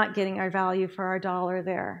are not getting our value for our dollar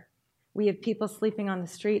there. We have people sleeping on the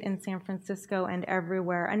street in San Francisco and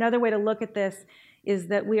everywhere. Another way to look at this is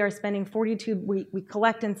that we are spending we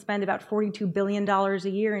collect and spend about $42 billion a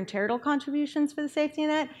year in charitable contributions for the safety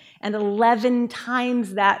net, and 11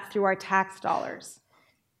 times that through our tax dollars.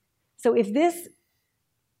 So if this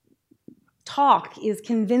talk is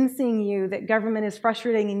convincing you that government is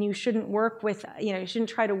frustrating and you shouldn't work with, you shouldn't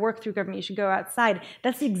try to work through government, you should go outside,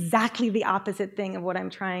 that's exactly the opposite thing of what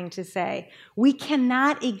I'm trying to say. We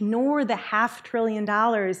cannot ignore the $500 billion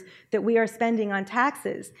that we are spending on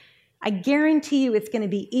taxes. I guarantee you it's going to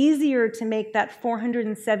be easier to make that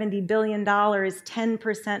 $470 billion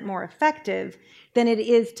 10% more effective than it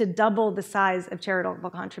is to double the size of charitable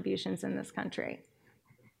contributions in this country.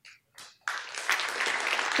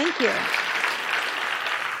 Thank you.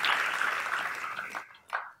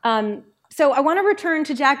 So I want to return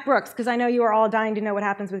to Jack Brooks, because I know you are all dying to know what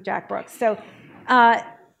happens with Jack Brooks. So I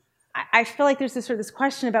feel like there's this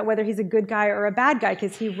question about whether he's a good guy or a bad guy,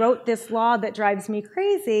 because he wrote this law that drives me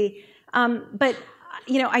crazy. But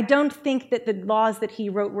I don't think that the laws that he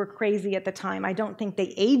wrote were crazy at the time. I don't think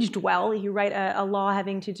they aged well. You write a law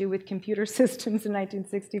having to do with computer systems in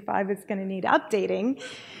 1965, it's going to need updating.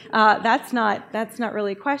 That's not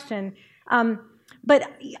really a question.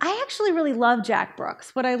 But I actually really love Jack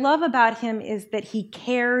Brooks. What I love about him is that he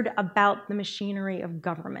cared about the machinery of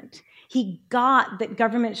government. He got that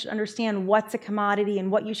government should understand what's a commodity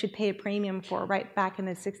and what you should pay a premium for right back in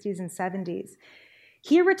the 60s and 70s.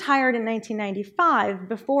 He retired in 1995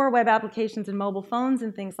 before web applications and mobile phones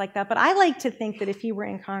and things like that. But I like to think that if he were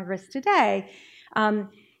in Congress today,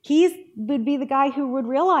 he would be the guy who would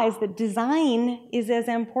realize that design is as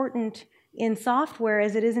important in software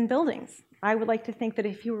as it is in buildings. I would like to think that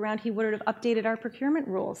if he were around, he would have updated our procurement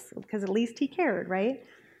rules, because at least he cared, right?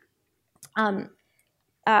 Sorry,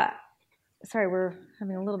 we're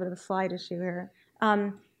having a little bit of a slide issue here.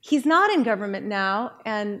 He's not in government now,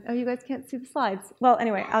 and you guys can't see the slides. Well,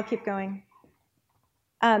 anyway, I'll keep going.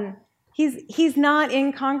 He's not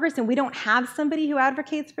in Congress, and we don't have somebody who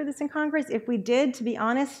advocates for this in Congress. If we did, to be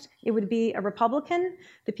honest, it would be a Republican.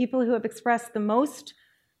 The people who have expressed the most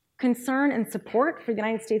concern and support for the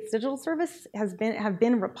United States Digital Service have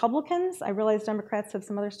been Republicans. I realize Democrats have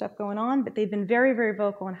some other stuff going on, but they've been very, very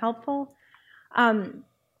vocal and helpful.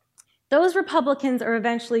 Those Republicans are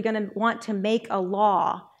eventually going to want to make a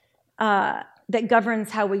law that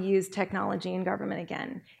governs how we use technology in government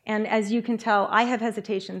again. And as you can tell, I have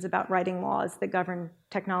hesitations about writing laws that govern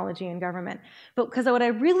technology in government. But because what I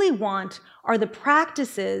really want are the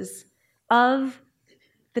practices of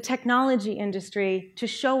the technology industry to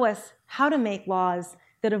show us how to make laws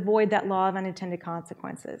that avoid that law of unintended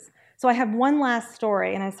consequences. So I have one last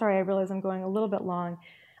story, and I realize I'm going a little bit long.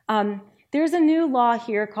 There's a new law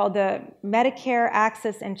here called the Medicare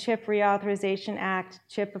Access and Chip Reauthorization Act.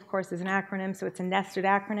 CHIP, of course, is an acronym, so it's a nested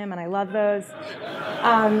acronym, and I love those.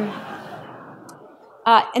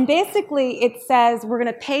 And basically, it says we're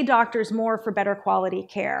going to pay doctors more for better quality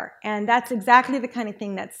care. And that's exactly the kind of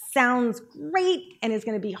thing that sounds great and is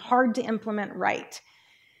going to be hard to implement right.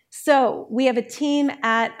 So we have a team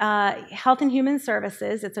at Health and Human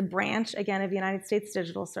Services. It's a branch, again, of the United States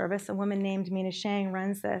Digital Service. A woman named Mina Shang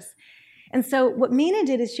runs this. And so what Mina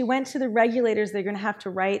did is she went to the regulators that are going to have to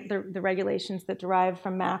write the regulations that derive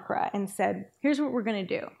from MACRA and said, here's what we're going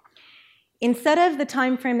to do. Instead of the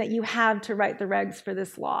time frame that you have to write the regs for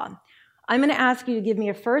this law, I'm going to ask you to give me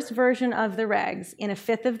a first version of the regs in a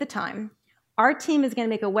fifth of the time. Our team is going to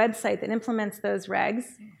make a website that implements those regs.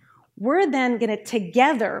 We're then going to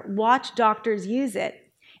together watch doctors use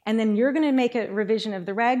it. And then you're going to make a revision of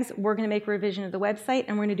the regs. We're going to make a revision of the website.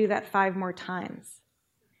 And we're going to do that 5 more times.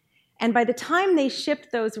 And by the time they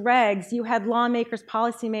shipped those regs, you had lawmakers,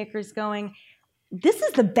 policymakers going, this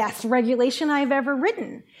is the best regulation I've ever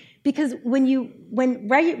written. Because when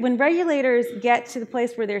regulators get to the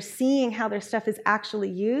place where they're seeing how their stuff is actually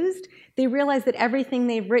used, they realize that everything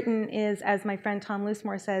they've written is, as my friend Tom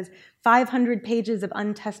Loosemore says, 500 pages of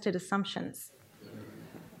untested assumptions.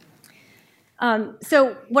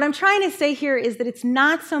 So what I'm trying to say here is that it's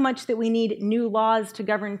not so much that we need new laws to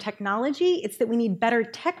govern technology, it's that we need better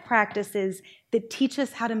tech practices that teach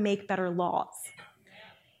us how to make better laws.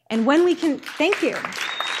 And when we can, thank you.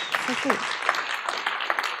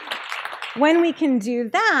 When we can do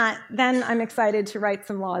that, then I'm excited to write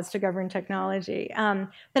some laws to govern technology. But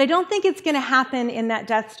I don't think it's going to happen in that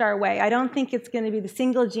Death Star way. I don't think it's going to be the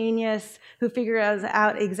single genius who figures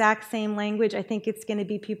out exact same language. I think it's going to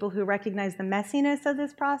be people who recognize the messiness of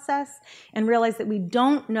this process and realize that we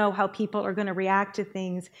don't know how people are going to react to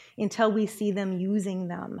things until we see them using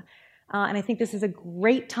them. And I think this is a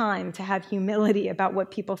great time to have humility about what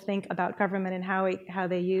people think about government and how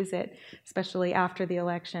they use it, especially after the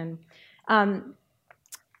election.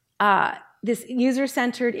 This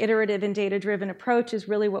user-centered, iterative, and data-driven approach is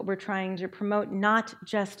really what we're trying to promote, not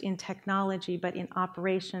just in technology, but in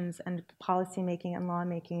operations and policymaking and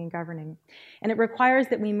lawmaking and governing. And it requires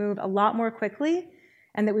that we move a lot more quickly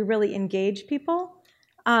and that we really engage people.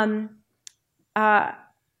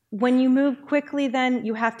 When you move quickly, then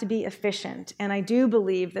you have to be efficient. And I do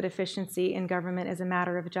believe that efficiency in government is a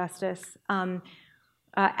matter of justice.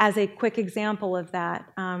 As a quick example of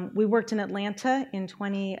that, we worked in Atlanta in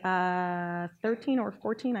 2013 or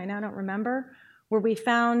 14, I now don't remember, where we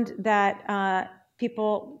found that a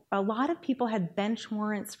lot of people had bench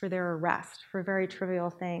warrants for their arrest for very trivial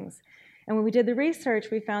things. And when we did the research,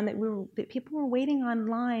 we found that people were waiting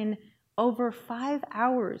online over 5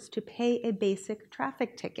 hours to pay a basic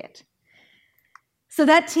traffic ticket. So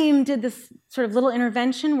that team did this sort of little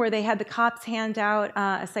intervention where they had the cops hand out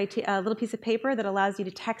a little piece of paper that allows you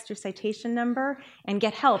to text your citation number and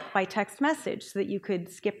get help by text message so that you could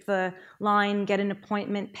skip the line, get an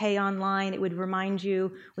appointment, pay online. It would remind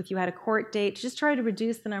you if you had a court date, just try to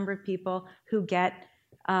reduce the number of people who get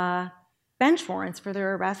bench warrants for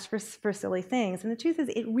their arrest for silly things. And the truth is,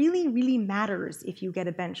 it really, really matters if you get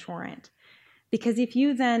a bench warrant. Because if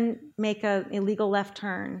you then make an illegal left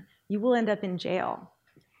turn, you will end up in jail.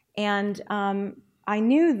 And I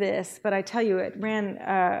knew this, but I tell you, it ran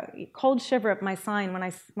a cold shiver up my spine when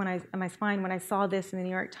I saw this in the New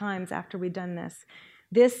York Times after we'd done this.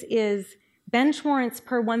 This is bench warrants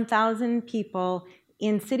per 1,000 people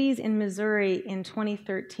in cities in Missouri in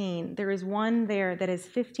 2013. There is one there that has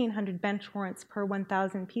 1,500 bench warrants per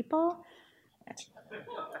 1,000 people.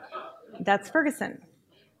 That's Ferguson.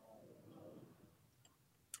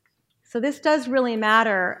 So this does really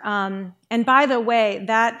matter. And by the way,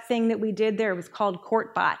 that thing that we did there was called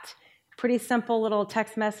CourtBot. Pretty simple little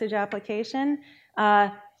text message application.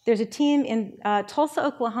 There's a team in Tulsa,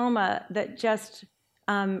 Oklahoma that just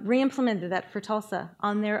re-implemented that for Tulsa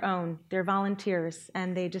on their own. They're volunteers,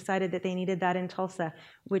 and they decided that they needed that in Tulsa,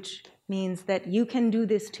 which means that you can do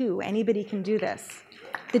this too. Anybody can do this.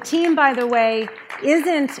 The team, by the way,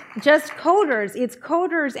 isn't just coders. It's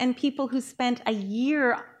coders and people who spent a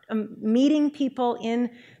year meeting people in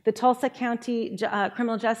the Tulsa County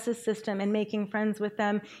criminal justice system and making friends with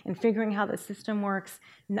them and figuring how the system works.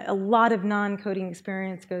 A lot of non-coding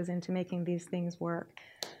experience goes into making these things work.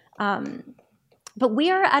 But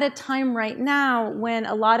we are at a time right now when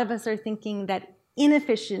a lot of us are thinking that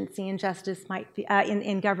inefficiency in justice might be,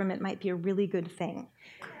 in government might be a really good thing.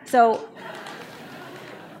 So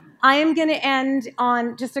I am going to end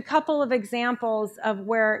on just a couple of examples of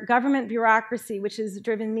where government bureaucracy, which has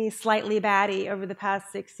driven me slightly batty over the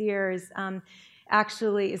past 6 years,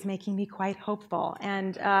 actually is making me quite hopeful.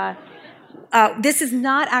 And this is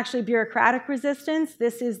not actually bureaucratic resistance.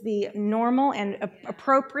 This is the normal and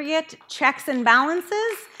appropriate checks and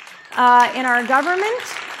balances in our government.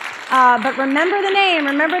 But remember the name,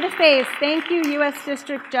 remember the face. Thank you, U.S.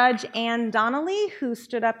 District Judge Ann Donnelly, who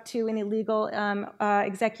stood up to an illegal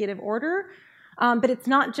executive order. But it's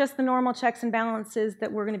not just the normal checks and balances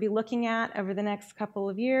that we're going to be looking at over the next couple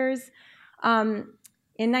of years. In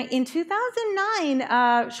 2009,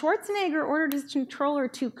 Schwarzenegger ordered his controller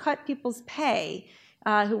to cut people's pay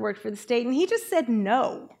who worked for the state, and he just said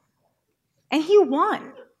no. And he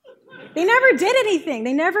won. They never did anything.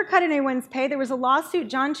 They never cut anyone's pay. There was a lawsuit.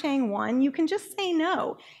 John Chang won. You can just say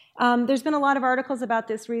no. There's been a lot of articles about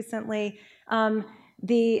this recently.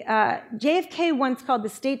 JFK once called the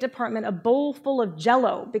State Department a bowl full of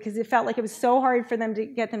Jell-O because it felt like it was so hard for them to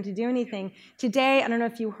get them to do anything. Today, I don't know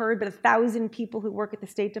if you heard, but 1,000 people who work at the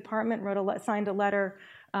State Department signed a letter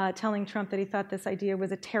telling Trump that he thought this idea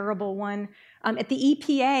was a terrible one. At the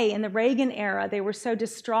EPA in the Reagan era, they were so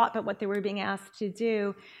distraught about what they were being asked to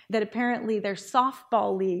do that apparently their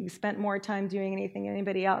softball league spent more time doing anything than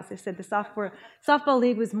anybody else. They said the softball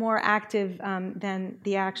league was more active than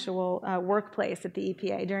the actual workplace at the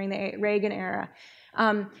EPA during the Reagan era.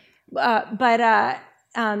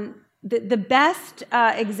 The best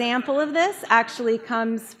example of this actually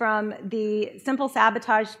comes from the Simple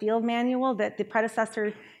Sabotage Field Manual that the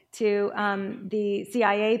predecessor to the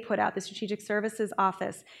CIA put out, the Strategic Services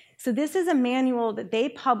Office. So this is a manual that they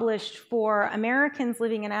published for Americans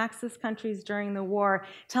living in Axis countries during the war,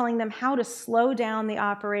 telling them how to slow down the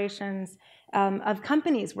operations of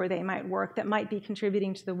companies where they might work that might be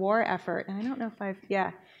contributing to the war effort. And I don't know if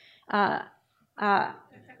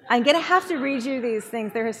I'm going to have to read you these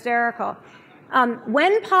things. They're hysterical.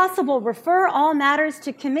 When possible, refer all matters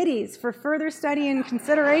to committees for further study and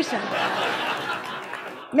consideration.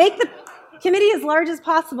 Make the committee as large as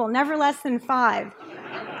possible, never less than 5.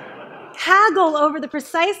 Haggle over the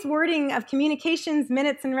precise wording of communications,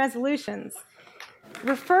 minutes, and resolutions.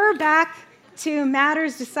 Refer back to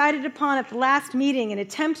matters decided upon at the last meeting and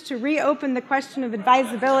attempt to reopen the question of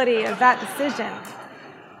advisability of that decision.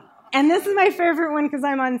 And this is my favorite one because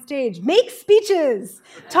I'm on stage. Make speeches.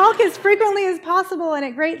 Talk as frequently as possible and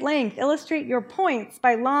at great length. Illustrate your points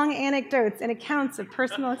by long anecdotes and accounts of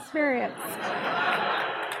personal experience.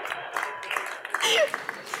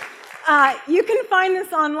 You can find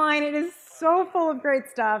this online. It is so full of great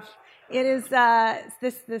stuff. It is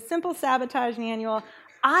the Simple Sabotage Manual.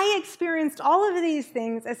 I experienced all of these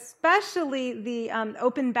things, especially the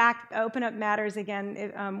open up matters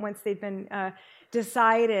again once they've been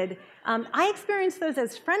decided. I experienced those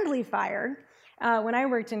as friendly fire when I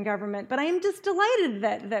worked in government, but I am just delighted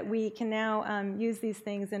that we can now use these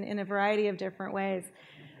things in a variety of different ways.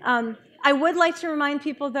 I would like to remind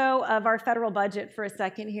people, though, of our federal budget for a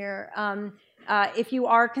second here. If you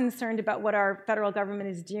are concerned about what our federal government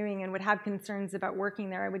is doing and would have concerns about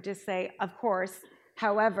working there, I would just say, of course.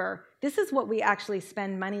 However, this is what we actually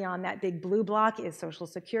spend money on. That big blue block is Social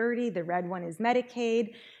Security. The red one is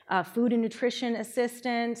Medicaid, food and nutrition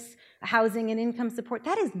assistance, housing and income support.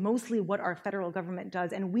 That is mostly what our federal government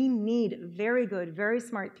does, and we need very good, very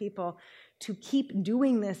smart people to keep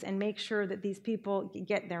doing this and make sure that these people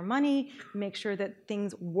get their money, make sure that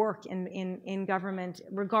things work in government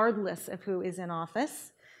regardless of who is in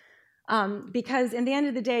office. Because in the end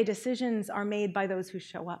of the day, decisions are made by those who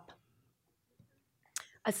show up.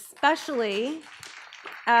 Especially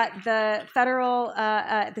at the federal,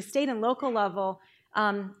 the state and local level,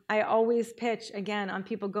 I always pitch, again, on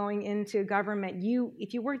people going into government.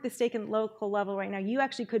 If you work at the state and local level right now, you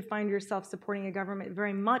actually could find yourself supporting a government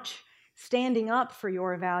very much standing up for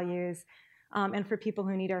your values and for people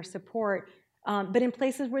who need our support, but in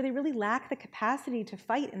places where they really lack the capacity to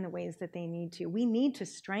fight in the ways that they need to. We need to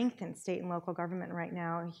strengthen state and local government right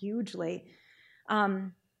now hugely.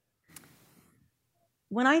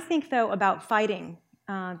 When I think, though, about fighting,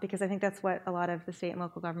 because I think that's what a lot of the state and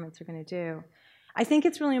local governments are going to do, I think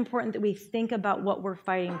it's really important that we think about what we're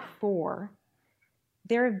fighting for.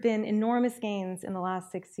 There have been enormous gains in the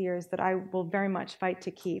last 6 years that I will very much fight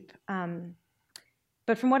to keep.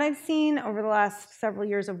 But from what I've seen over the last several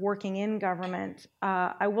years of working in government,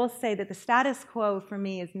 I will say that the status quo for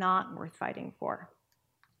me is not worth fighting for.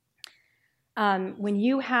 When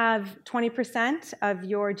you have 20% of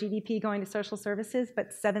your GDP going to social services,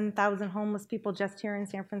 but 7,000 homeless people just here in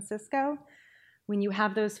San Francisco, when you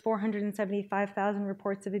have those 475,000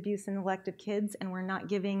 reports of abuse in elected kids, and we're not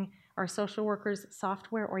giving our social workers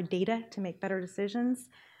software or data to make better decisions,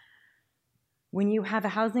 when you have a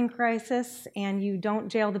housing crisis and you don't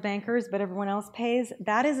jail the bankers but everyone else pays,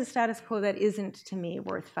 that is a status quo that isn't, to me,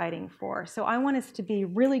 worth fighting for. So I want us to be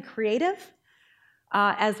really creative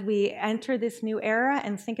as we enter this new era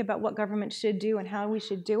and think about what government should do and how we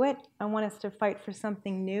should do it. I want us to fight for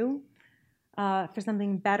something new, for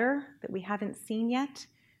something better that we haven't seen yet.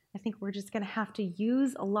 I think we're just going to have to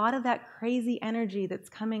use a lot of that crazy energy that's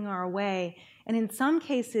coming our way, and in some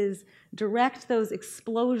cases, direct those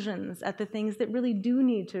explosions at the things that really do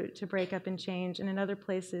need to break up and change, and in other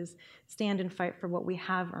places, stand and fight for what we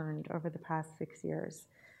have earned over the past 6 years.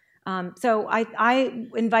 So I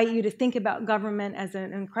invite you to think about government as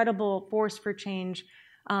an incredible force for change,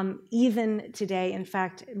 even today, in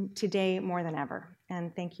fact, today more than ever.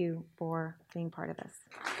 And thank you for being part of this.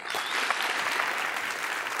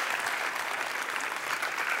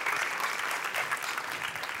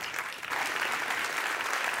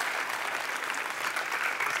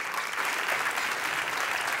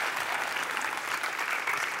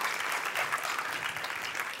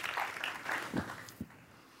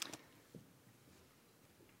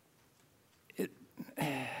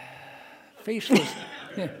 Faceless.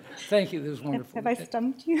 Yeah, thank you. This is wonderful. Have I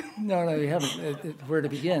stumped you? No, you haven't. Where to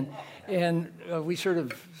begin? And we sort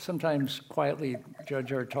of sometimes quietly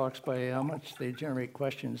judge our talks by how much they generate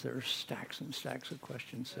questions. There are stacks and stacks of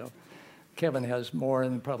questions. So Kevin has more,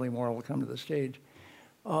 and probably more will come to the stage.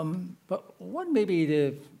 But one maybe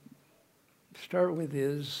to start with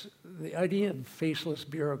is the idea of faceless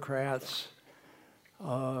bureaucrats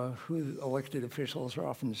who elected officials are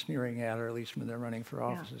often sneering at, or at least when they're running for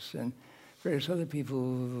offices. Yeah. And various other people,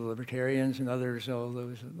 libertarians and others,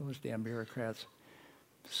 those damn bureaucrats.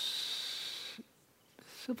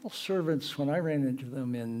 Civil servants, when I ran into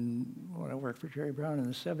them when I worked for Jerry Brown in the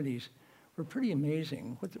 70s, were pretty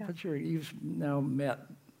amazing. You've now met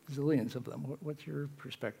zillions of them. What's your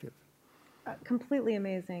perspective? Completely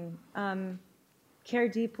amazing. Care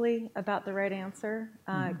deeply about the right answer,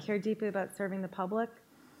 care deeply about serving the public,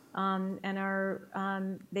 and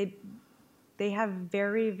they have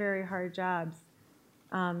very, very hard jobs.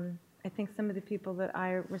 I think some of the people that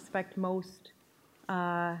I respect most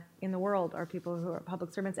in the world are people who are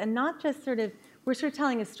public servants, and not just we're sort of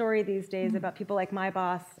telling a story these days about people like my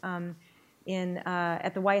boss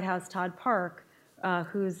at the White House, Todd Park,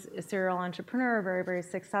 who's a serial entrepreneur, very, very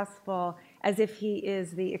successful, as if he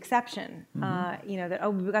is the exception. We've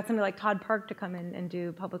got somebody like Todd Park to come in and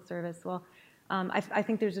do public service. Well, I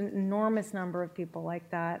think there's an enormous number of people like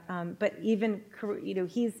that. But even,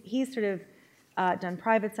 he's sort of done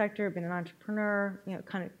private sector, been an entrepreneur,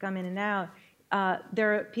 kind of come in and out.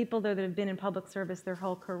 There are people though that have been in public service their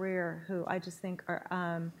whole career who I just think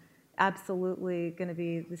are absolutely going to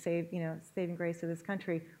be the saving grace of this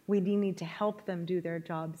country. We need to help them do their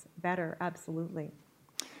jobs better, absolutely.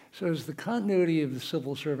 So is the continuity of the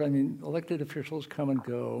civil service, elected officials come and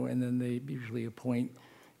go, and then they usually appoint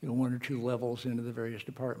one or two levels into the various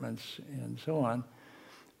departments and so on.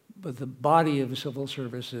 But the body of the civil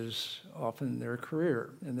service is often their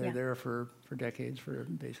career, and they're there for decades, for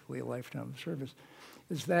basically a lifetime of service.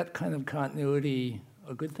 Is that kind of continuity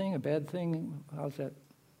a good thing, a bad thing? How's that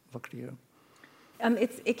look to you?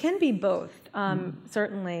 It can be both,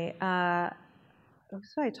 certainly. Who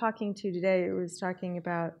was I talking to today? It was talking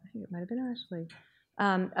about, I think it might have been Ashley,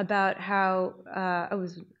 about how I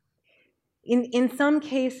was. In some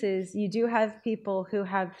cases, you do have people who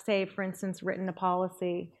have, say, for instance, written a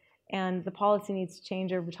policy, and the policy needs to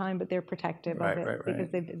change over time, but they're protective of it because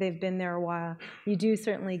they've been there a while. You do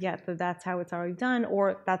certainly get that that's how it's already done,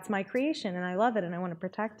 or that's my creation, and I love it, and I want to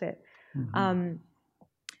protect it. Mm-hmm.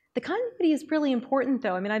 The continuity is really important,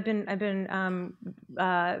 though. I've been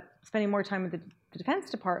spending more time with the Defense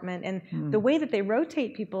Department, and the way that they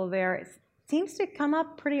rotate people there seems to come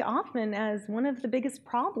up pretty often as one of the biggest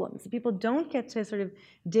problems. People don't get to sort of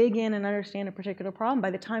dig in and understand a particular problem.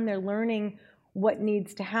 By the time they're learning what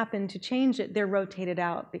needs to happen to change it, they're rotated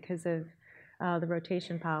out because of the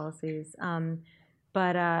rotation policies.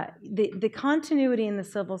 But the continuity in the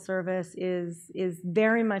civil service is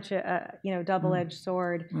very much a double-edged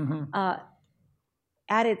sword. Mm-hmm.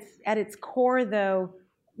 At its core, though,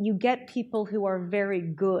 you get people who are very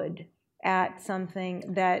good at something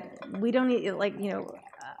that we don't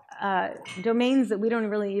domains that we don't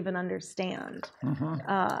really even understand.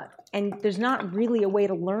 Mm-hmm. And there's not really a way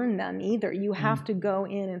to learn them either. You have to go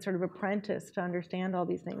in and sort of apprentice to understand all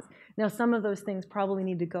these things. Now, some of those things probably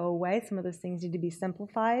need to go away. Some of those things need to be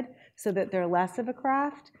simplified so that they're less of a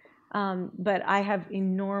craft. But I have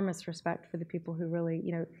enormous respect for the people who really,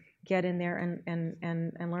 get in there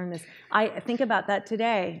and learn this. I think about that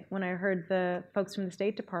today when I heard the folks from the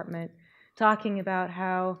State Department talking about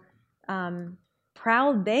how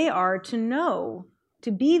proud they are to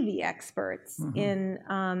be the experts in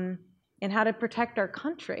how to protect our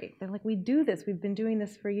country. They're like, we do this. We've been doing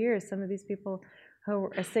this for years. Some of these people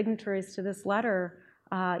who are signatories to this letter,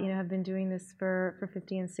 have been doing this for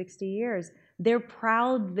 50 and 60 years. They're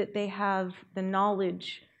proud that they have the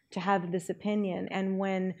knowledge to have this opinion. And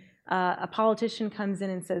when a politician comes in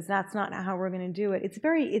and says, that's not how we're going to do it,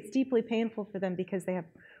 it's deeply painful for them because they have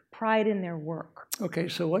pride in their work. Okay,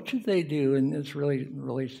 so what should they do? And this really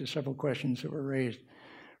relates to several questions that were raised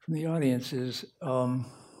from the audience is,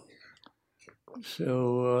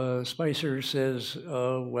 Spicer says,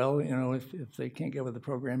 well, you know, if they can't get with the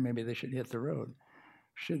program, maybe they should hit the road.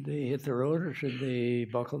 Should they hit the road, or should they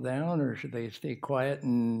buckle down, or should they stay quiet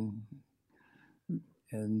and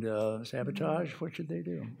sabotage? What should they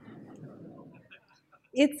do?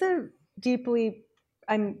 It's a deeply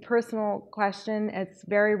personal question. It's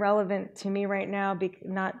very relevant to me right now,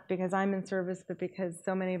 not because I'm in service, but because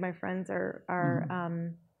so many of my friends are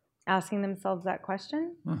asking themselves that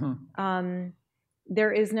question.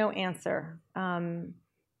 There is no answer.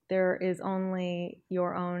 There is only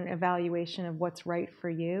your own evaluation of what's right for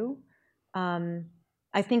you.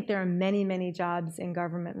 I think there are many, many jobs in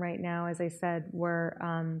government right now, as I said, where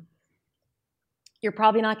you're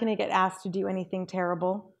probably not going to get asked to do anything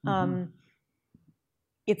terrible.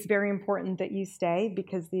 It's very important that you stay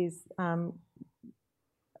because these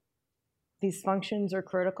functions are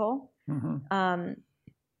critical.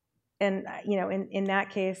 And you know, in that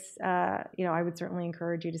case, you know, I would certainly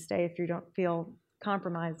encourage you to stay if you don't feel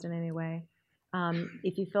compromised in any way.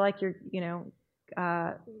 If you feel like you're, you know,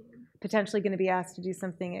 potentially going to be asked to do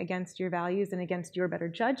something against your values and against your better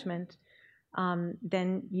judgment,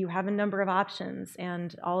 then you have a number of options,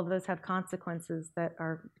 and all of those have consequences that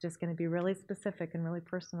are just going to be really specific and really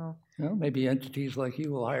personal. Well, maybe entities like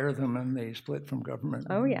you will hire them and they split from government.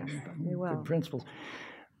 Oh, yes, they will. Good principles.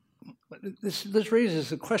 But this raises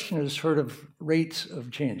the question of sort of rates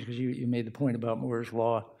of change, because you made the point about Moore's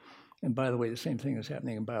Law. And by the way, the same thing is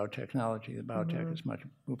happening in biotechnology. The biotech is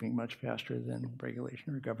moving much faster than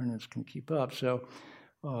regulation or governance can keep up. So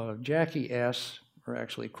Jackie asks, or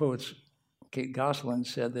actually quotes, Kate Gosselin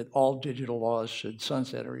said that all digital laws should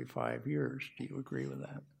sunset every 5 years. Do you agree with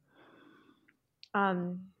that?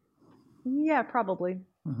 Yeah, probably.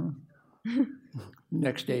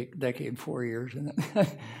 Next decade, 4 years, and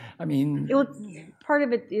I mean, part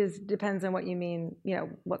of it depends on what you mean. You know,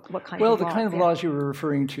 what kind of laws. Well, the kind of laws you were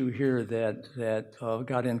referring to here that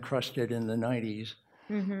got encrusted in the 90s,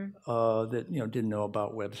 that you know didn't know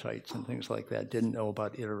about websites and things like that, didn't know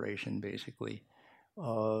about iteration, basically.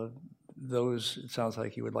 Those, it sounds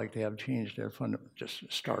like you would like to have changed their just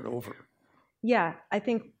start over. Yeah, I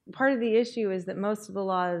think part of the issue is that most of the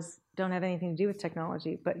laws don't have anything to do with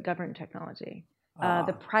technology, but govern technology.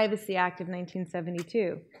 The Privacy Act of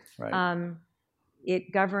 1972, right.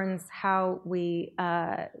 It governs how we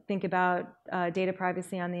think about data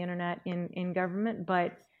privacy on the internet in government,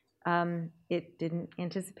 but it didn't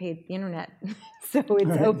anticipate the internet. So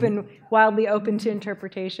it's wildly open to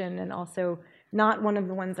interpretation, and also not one of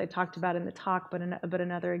the ones I talked about in the talk, but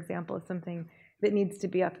another example of something that needs to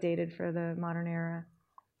be updated for the modern era.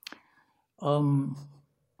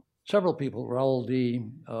 Several people, Raul D.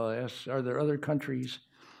 asks, are there other countries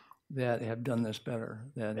that have done this better,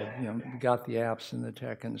 that have got the apps and the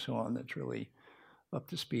tech and so on that's really up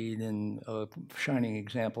to speed and a shining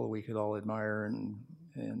example we could all admire and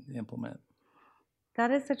implement?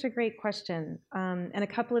 That is such a great question. And a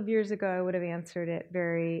couple of years ago, I would have answered it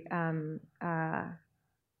very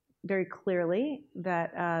clearly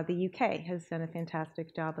that the UK has done a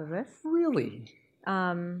fantastic job of this. Really?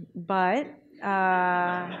 But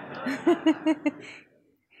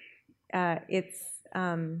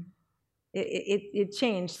it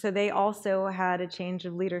changed. So they also had a change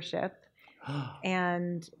of leadership.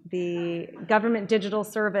 And the government digital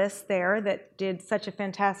service there that did such a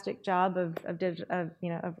fantastic job of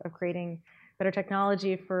creating better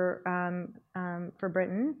technology for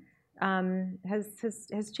Britain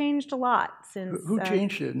has changed a lot since. Who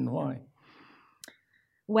changed it and why?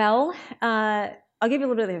 Well, I'll give you a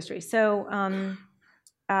little bit of the history. So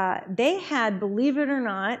they had, believe it or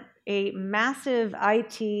not, a massive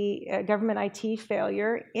government IT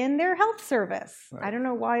failure in their health service. Right. I don't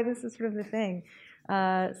know why this is sort of the thing.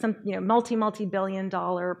 Some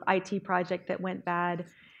multi-billion-dollar IT project that went bad,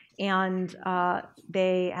 and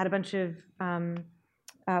they had a bunch of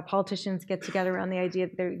politicians get together around the idea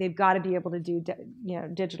that they've got to be able to do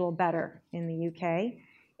digital better in the UK.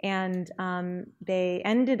 And they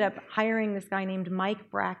ended up hiring this guy named Mike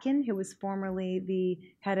Bracken, who was formerly the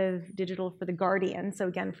head of digital for The Guardian, so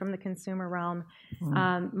again, from the consumer realm.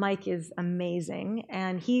 Mike is amazing.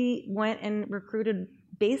 And he went and recruited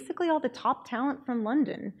basically all the top talent from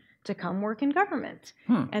London to come work in government.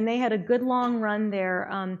 And they had a good long run there,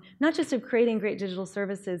 not just of creating great digital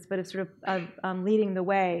services, but of sort of leading the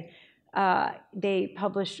way. They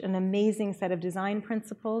published an amazing set of design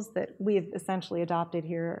principles that we have essentially adopted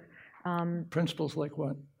here. Principles like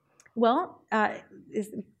what? Well, it's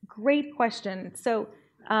a great question. So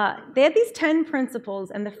they had these 10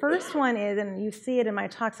 principles, and the first one is, and you see it in my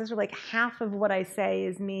talks, those are like half of what I say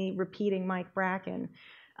is me repeating Mike Bracken.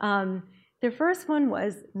 The first one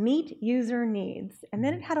was meet user needs, and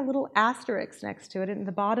then it had a little asterisk next to it, and at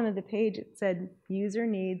the bottom of the page it said user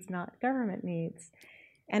needs, not government needs.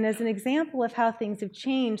 And as an example of how things have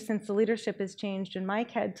changed since the leadership has changed and Mike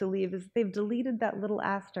had to leave, is they've deleted that little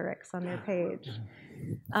asterisk on their page.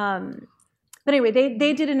 But anyway,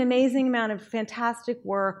 they did an amazing amount of fantastic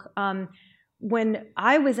work. When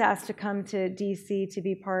I was asked to come to DC to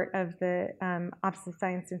be part of the Office of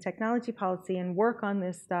Science and Technology Policy and work on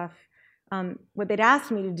this stuff, what they'd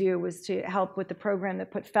asked me to do was to help with the program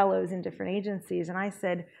that put fellows in different agencies. And I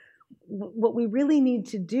said, what we really need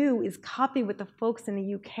to do is copy what the folks in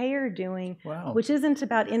the UK are doing, Wow. which isn't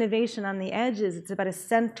about innovation on the edges. It's about a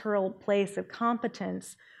central place of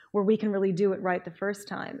competence where we can really do it right the first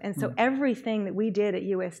time. And so everything that we did at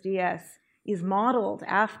USDS is modeled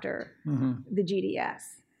after the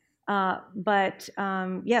GDS. But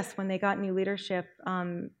yes, when they got new leadership,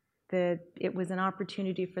 it was an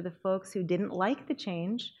opportunity for the folks who didn't like the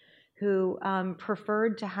change, who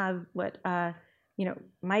preferred to have what,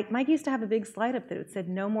 Mike used to have a big slide up that said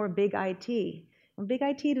no more big IT. Well, big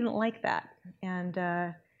IT didn't like that. And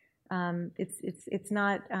it's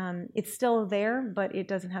not, it's still there, but it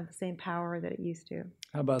doesn't have the same power that it used to.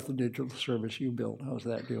 How about the digital service you built? How's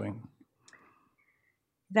that doing?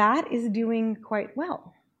 That is doing quite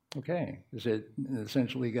well. Okay. Is it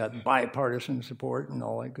essentially got bipartisan support and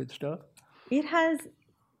all that good stuff? It has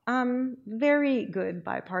very good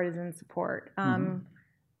bipartisan support.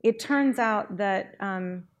 It turns out that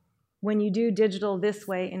when you do digital this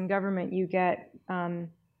way in government, you get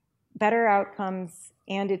better outcomes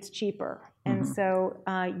and it's cheaper. And so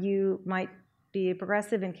you might be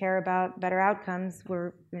progressive and care about better outcomes.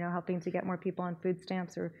 We're helping to get more people on food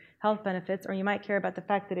stamps or health benefits, or you might care about the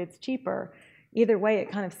fact that it's cheaper. Either way, it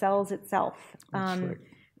kind of sells itself.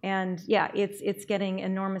 And yeah, it's getting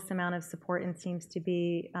enormous amount of support and seems to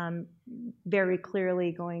be very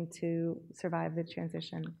clearly going to survive the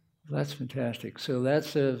transition. That's fantastic. So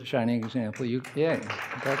that's a shining example. Yay,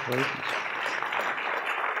 congratulations.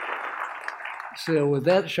 So with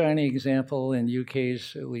that shining example and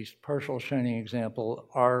UK's at least partial shining example,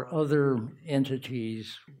 are other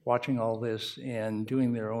entities watching all this and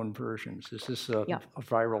doing their own versions? Is this a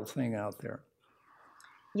viral thing out there?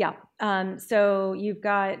 Yeah. So you've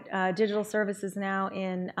got digital services now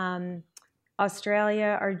in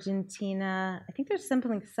Australia, Argentina. I think there's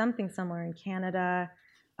something somewhere in Canada.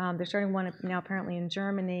 They're starting one now apparently in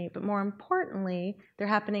Germany. But more importantly, they're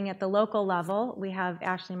happening at the local level. We have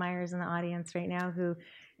Ashley Myers in the audience right now, who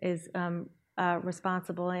is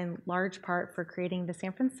responsible in large part for creating the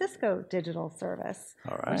San Francisco digital service,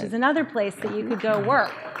 which is another place that you could go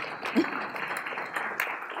work.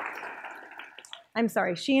 I'm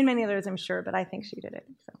sorry, she and many others, I'm sure, but I think she did it.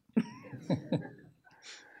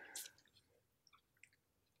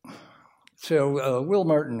 So, so Will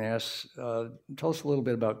Martin asks, tell us a little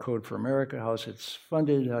bit about Code for America. How's it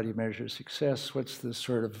funded? How do you measure success? What's the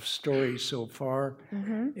sort of story so far?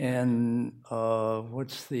 And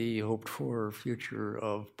what's the hoped for future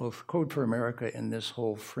of both Code for America and this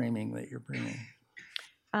whole framing that you're bringing?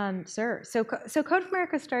 Sure. So Code for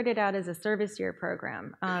America started out as a service year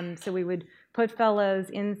program. So we would put fellows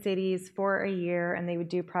in cities for a year, and they would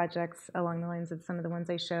do projects along the lines of some of the ones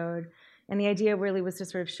I showed. And the idea really was to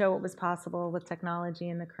sort of show what was possible with technology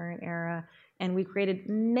in the current era. And we created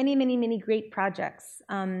many, many, many great projects.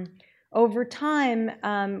 Over time,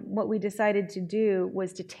 what we decided to do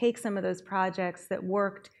was to take some of those projects that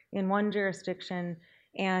worked in one jurisdiction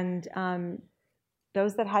and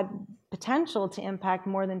those that had potential to impact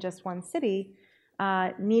more than just one city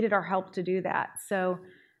needed our help to do that. So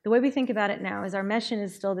the way we think about it now is our mission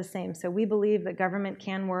is still the same. So we believe that government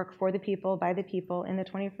can work for the people, by the people in the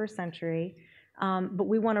 21st century. But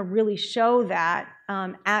we want to really show that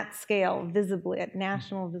at scale, visibly, at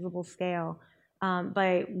national visible scale,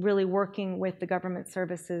 by really working with the government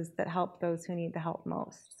services that help those who need the help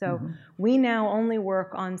most. So we now only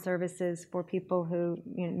work on services for people who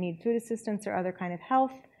need food assistance or other kind of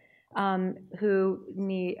health, who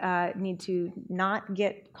need to not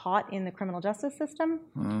get caught in the criminal justice system,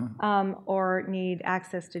 or need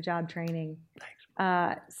access to job training.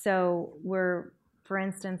 So we're, for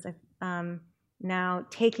instance, now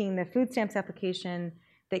taking the food stamps application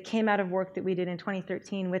that came out of work that we did in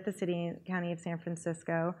 2013 with the City and County of San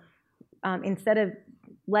Francisco. Instead of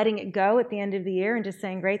letting it go at the end of the year and just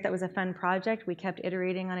saying, great, that was a fun project. We kept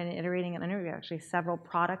iterating on it and iterating on it. We have actually several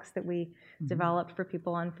products that we developed for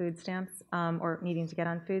people on food stamps or needing to get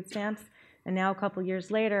on food stamps. And now a couple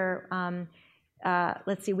years later,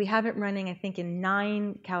 let's see, we have it running, I think, in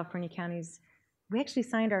 9 California counties. We actually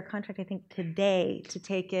signed our contract, I think, today to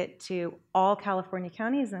take it to all California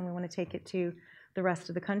counties, and we want to take it to the rest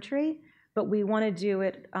of the country. But we want to do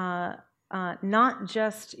it not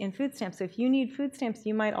just in food stamps. So if you need food stamps,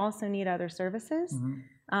 you might also need other services.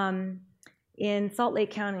 In Salt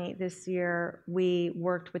Lake County this year, we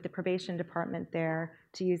worked with the probation department there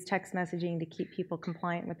to use text messaging to keep people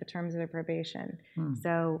compliant with the terms of their probation.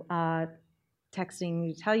 So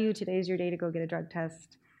texting, tell you today's your day to go get a drug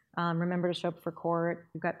test. Remember to show up for court.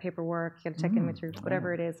 You've got paperwork. You got to check in with your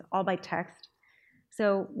whatever it is, all by text.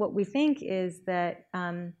 So what we think is that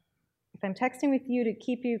if I'm texting with you to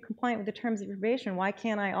keep you compliant with the terms of probation, why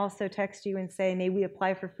can't I also text you and say, may we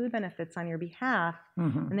apply for food benefits on your behalf?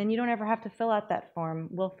 And then you don't ever have to fill out that form.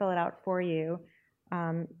 We'll fill it out for you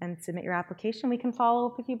and submit your application. We can follow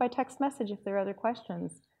up with you by text message if there are other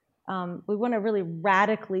questions. We want to really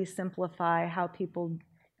radically simplify how people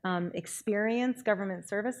experience government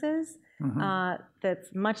services.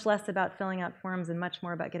 That's much less about filling out forms and much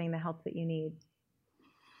more about getting the help that you need.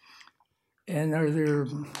 And are there,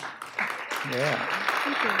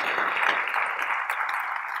 Thank you.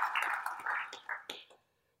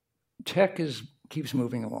 Tech keeps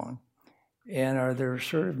moving along. And are there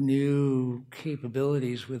sort of new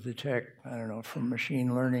capabilities with the tech, I don't know, from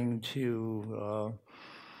machine learning to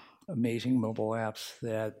amazing mobile apps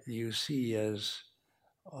that you see as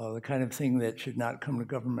the kind of thing that should not come to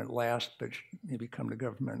government last, but should maybe come to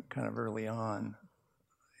government kind of early on?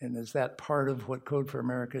 And is that part of what Code for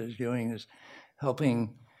America is doing, is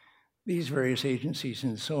helping these various agencies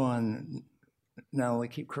and so on not only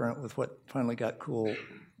keep current with what finally got cool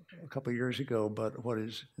a couple of years ago, but what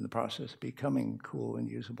is in the process of becoming cool and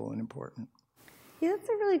usable and important? Yeah, that's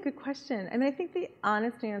a really good question. I mean, I think the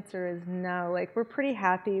honest answer is no. Like, we're pretty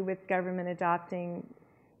happy with government adopting,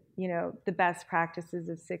 the best practices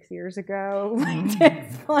of 6 years ago.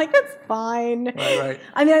 It's fine. Right.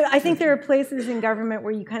 I mean, I think there are places in government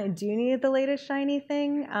where you kind of do need the latest shiny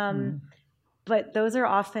thing, but those are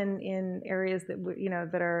often in areas that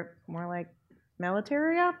that are more like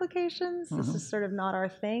military applications. This is sort of not our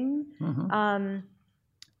thing.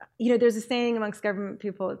 There's a saying amongst government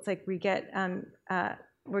people. It's like we're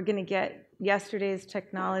going to get yesterday's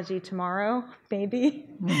technology tomorrow,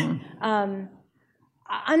 maybe.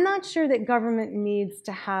 I'm not sure that government needs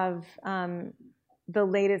to have the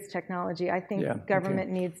latest technology. I think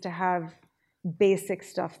government needs to have basic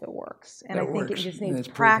stuff that works. And I think it just needs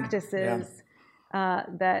practices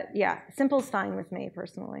simple's fine with me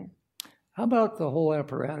personally. How about the whole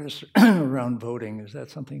apparatus around voting? Is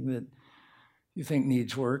that something that you think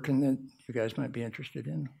needs work and that you guys might be interested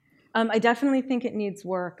in? I definitely think it needs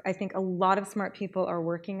work. I think a lot of smart people are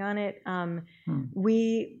working on it.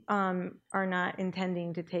 We are not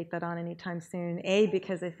intending to take that on anytime soon. A,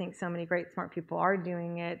 because I think so many great smart people are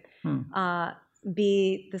doing it.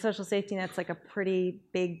 B, the social safety net's like a pretty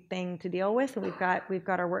big thing to deal with, and we've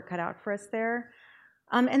got our work cut out for us there.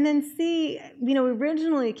 And then C, we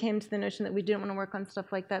originally came to the notion that we didn't want to work on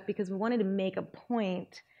stuff like that because we wanted to make a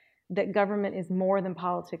point that government is more than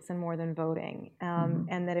politics and more than voting,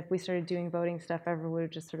 and that if we started doing voting stuff, everyone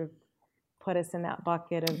would just sort of put us in that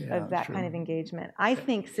bucket of that kind of engagement. I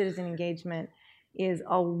think citizen engagement is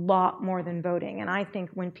a lot more than voting, and I think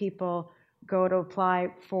when people go to apply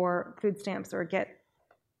for food stamps or get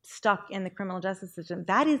stuck in the criminal justice system,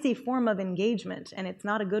 that is a form of engagement, and it's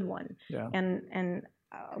not a good one. And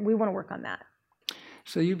we want to work on that.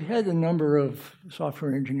 So you've had a number of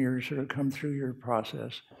software engineers sort of come through your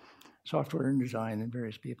process, software and design and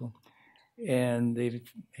various people, and they've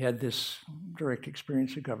had this direct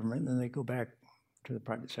experience of government, and then they go back to the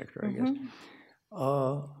private sector, I guess.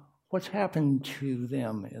 What's happened to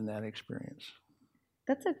them in that experience?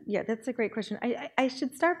 That's a great question. I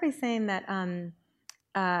should start by saying that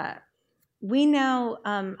we now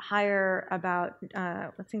hire about, I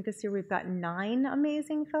think this year we've got 9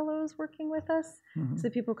 amazing fellows working with us. So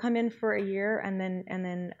people come in for a year and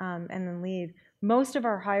then leave. Most of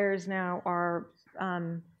our hires now are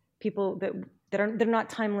people that are not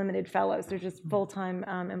time-limited fellows. They're just full-time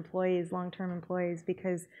employees, long-term employees,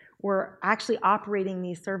 because we're actually operating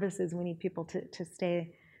these services. We need people to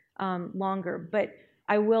stay longer. But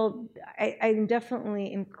I'm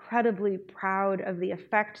definitely incredibly proud of the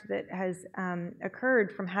effect that has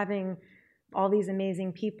occurred from having all these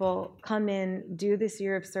amazing people come in, do this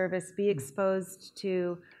year of service, be exposed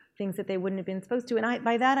to things that they wouldn't have been supposed to. And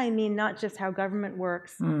by that I mean not just how government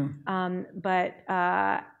works, but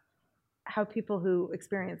how people who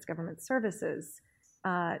experience government services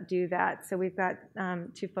do that. So we've got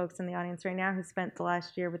 2 folks in the audience right now who spent the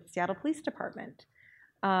last year with the Seattle Police Department.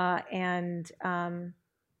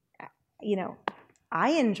 You know, I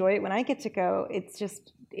enjoy it when I get to go.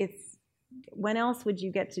 When else would you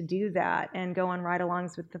get to do that and go on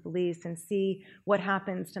ride-alongs with the police and see what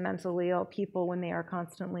happens to mentally ill people when they are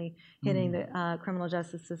constantly hitting the criminal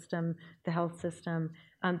justice system, the health system?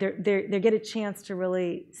 They get a chance to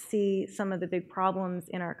really see some of the big problems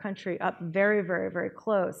in our country up very, very, very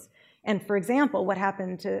close. And for example, what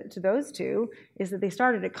happened to those 2 is that they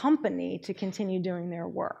started a company to continue doing their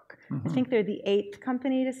work. I think they're the 8th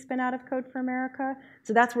company to spin out of Code for America.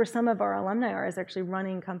 So that's where some of our alumni are, is actually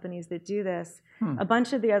running companies that do this. A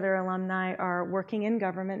bunch of the other alumni are working in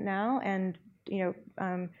government now and, you know,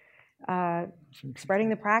 spreading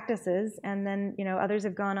the practices. And then, you know, others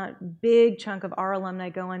have gone on. Big chunk of our alumni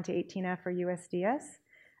go on to 18F or USDS.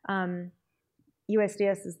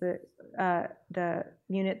 USDS is the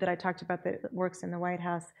unit that I talked about that works in the White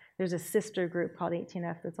House. There's a sister group called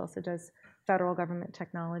 18F that also does federal government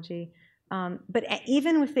technology. But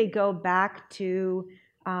even if they go back to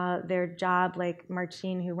their job, like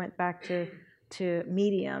Martine, who went back to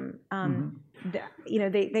Medium, you know,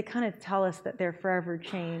 they kind of tell us that they're forever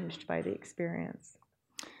changed by the experience.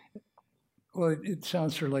 Well, it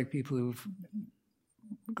sounds sort of like people who've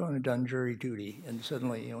gone and done jury duty, and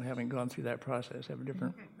suddenly, you know, having gone through that process, have a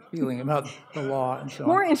different feeling about the law and so on.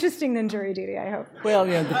 More interesting than jury duty, I hope. Well,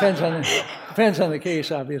 yeah, it depends on the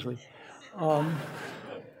case, obviously.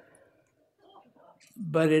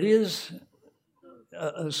 But it is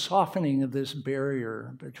a softening of this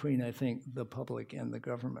barrier between, I think, the public and the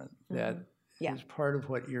government that is part of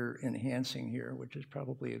what you're enhancing here, which is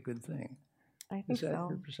probably a good thing. I think so. Is that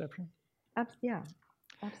your perception? Yeah,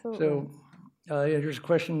 absolutely. So here's a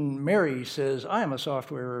question. Mary says, I am a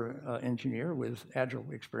software engineer with Agile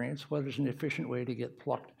experience. What is an efficient way to get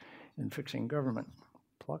plucked in fixing government?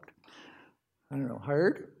 Plucked? I don't know,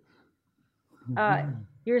 hired?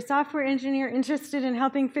 You're a software engineer interested in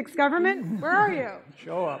helping fix government? Where are you?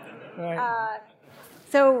 Show up. Right.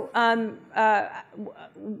 So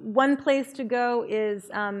one place to go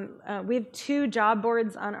is we have 2 job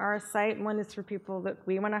boards on our site. One is for people that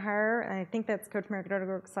we want to hire, and I think that's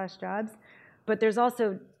codeforamerica.org/jobs. But there's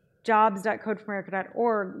also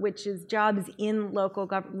jobs.codeforamerica.org, which is jobs in local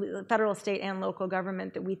federal, state, and local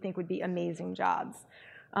government that we think would be amazing jobs.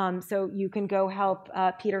 So you can go help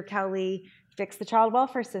Peter Kelly fix the child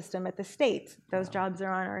welfare system at the state. Those jobs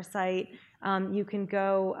are on our site. You can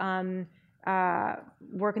go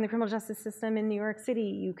work in the criminal justice system in New York City.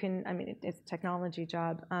 You can, I mean, it's a technology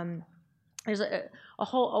job. There's a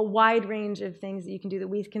wide range of things that you can do that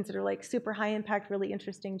we consider like super high impact, really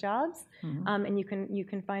interesting jobs. And you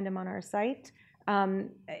can find them on our site. There are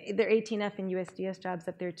 18F and USDS jobs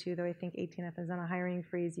up there too, though I think 18F is on a hiring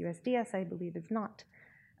freeze. USDS, I believe, is not.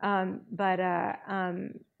 You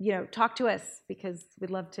know, talk to us because we'd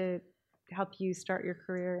love to help you start your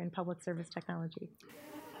career in public service technology.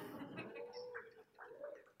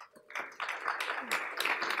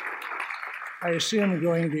 I assume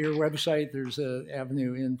going to your website, there's an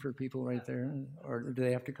avenue in for people right there, or do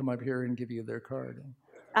they have to come up here and give you their card?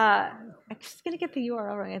 I'm just going to get the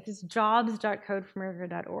URL wrong. It's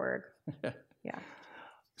jobs.codeforamerica.org. Yeah.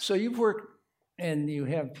 So you've worked, and you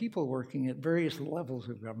have people working at various levels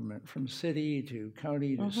of government, from city to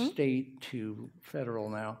county to state to federal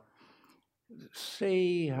now.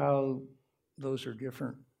 Say how those are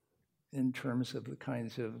different in terms of the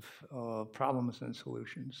kinds of problems and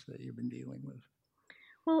solutions that you've been dealing with.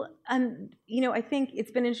 Well, you know, I think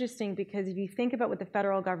it's been interesting because if you think about what the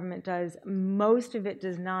federal government does, most of it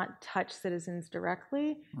does not touch citizens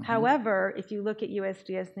directly. However, if you look at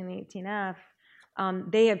USDS and 18F,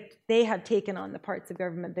 they have taken on the parts of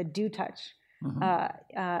government that do touch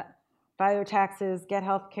biotaxes, get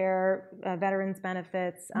health care, veterans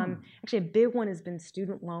benefits. Actually, a big one has been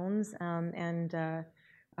student loans and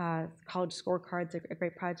college scorecards, a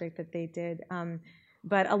great project that they did.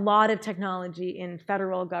 But a lot of technology in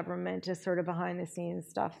federal government is sort of behind-the-scenes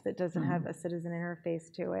stuff that doesn't have a citizen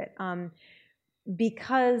interface to it.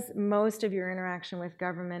 Because most of your interaction with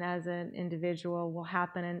government as an individual will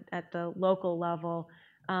happen at the local level,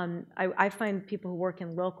 I find people who work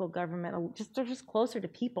in local government they're just closer to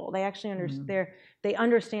people. They actually they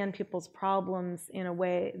understand people's problems in a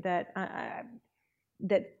way that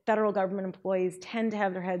that federal government employees tend to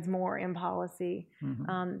have their heads more in policy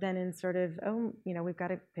than in sort of, oh, you know, we've got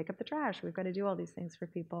to pick up the trash, we've got to do all these things for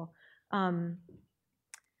people.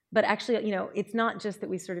 but actually, it's not just that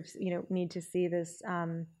we sort of, need to see this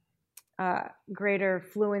greater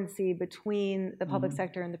fluency between the public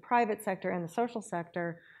sector and the private sector and the social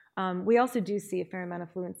sector. We also do see a fair amount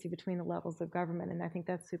of fluency between the levels of government, and I think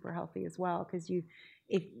that's super healthy as well, because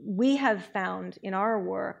if we have found in our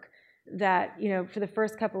work that, for the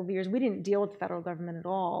first couple of years, we didn't deal with the federal government at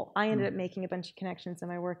all. I ended up making a bunch of connections in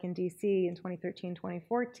my work in DC in 2013,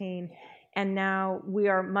 2014, and now we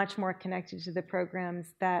are much more connected to the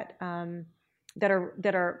programs that are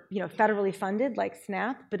federally funded, like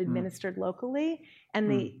SNAP, but administered locally. And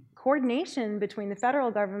the coordination between the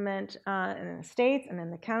federal government and then the states and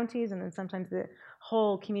then the counties and then sometimes the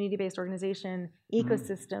whole community-based organization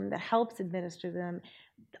ecosystem that helps administer them,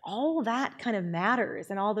 all that kind of matters,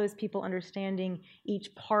 and all those people understanding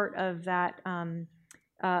each part of that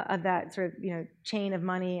sort of chain of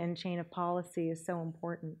money and chain of policy is so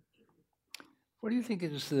important. What do you think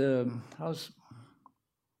is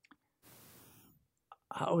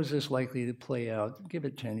how is this likely to play out? Give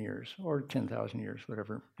it 10 years or 10,000 years,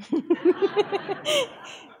 whatever.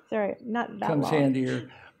 Sorry, not that comes long. handier.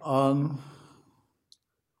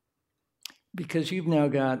 Because you've now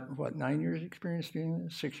got, 9 years experience doing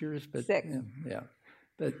this? 6 years? But 6. Yeah.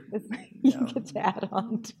 But you get to add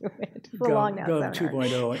on to it. It's a long now Gov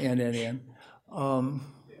 2.0 and.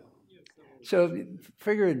 So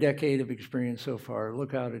figure a decade of experience so far.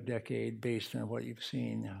 Look out a decade based on what you've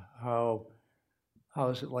seen. How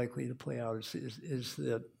is it likely to play out? Is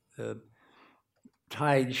the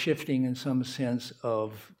tide shifting in some sense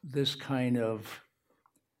of this kind of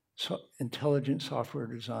intelligent software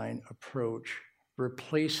design approach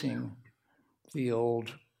replacing the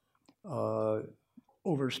old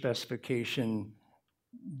over-specification,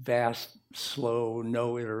 vast, slow,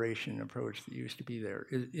 no iteration approach that used to be there?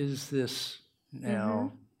 Is this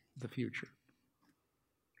now the future?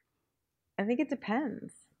 I think it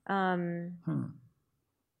depends.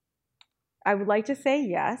 I would like to say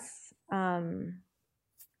yes. I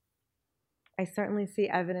certainly see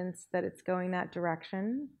evidence that it's going that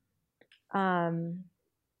direction. I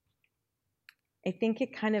think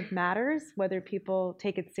it kind of matters whether people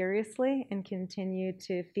take it seriously and continue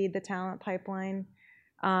to feed the talent pipeline,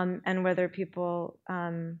 and whether people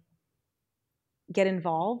get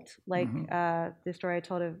involved, like the story I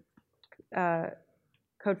told of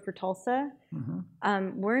Code for Tulsa.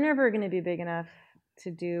 We're never going to be big enough to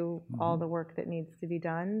do all the work that needs to be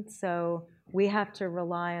done. So we have to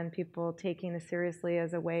rely on people taking this seriously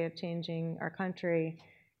as a way of changing our country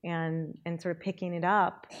and sort of picking it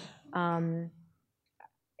up.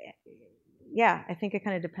 Yeah, I think it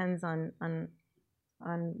kind of depends on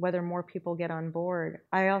whether more people get on board.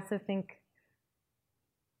 I also think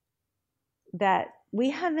that we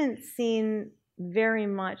haven't seen very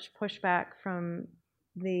much pushback from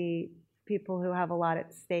the people who have a lot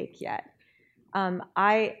at stake yet.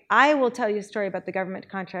 I will tell you a story about the government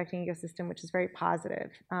contracting ecosystem, which is very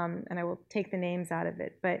positive, and I will take the names out of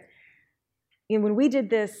it. But when we did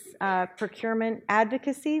this procurement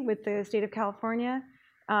advocacy with the state of California,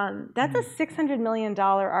 that's a $600 million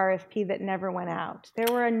RFP that never went out. There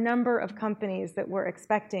were a number of companies that were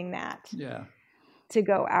expecting that to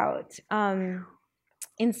go out.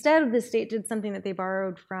 Instead, the state did something that they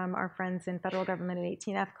borrowed from our friends in federal government at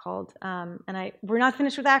 18F called, we're not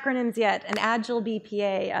finished with acronyms yet, an Agile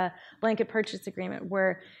BPA, a blanket purchase agreement,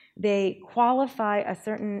 where they qualify a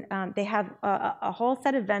certain, they have a whole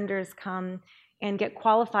set of vendors come and get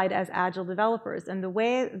qualified as Agile developers. And the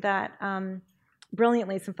way that,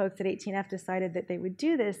 brilliantly, some folks at 18F decided that they would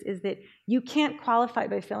do this is that you can't qualify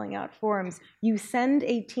by filling out forms. You send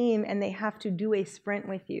a team and they have to do a sprint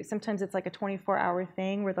with you. Sometimes it's like a 24-hour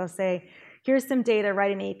thing where they'll say, here's some data,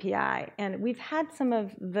 write an API. And we've had some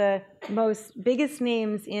of the biggest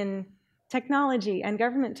names in technology and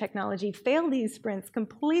government technology fail these sprints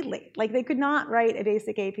completely. Like they could not write a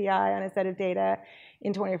basic API on a set of data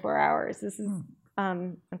in 24 hours. This is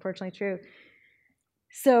unfortunately true.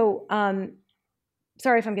 So,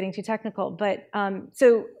 sorry if I'm getting too technical, but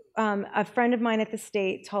a friend of mine at the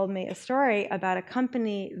state told me a story about a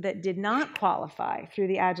company that did not qualify through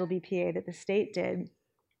the Agile BPA that the state did.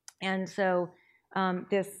 And so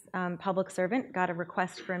this public servant got a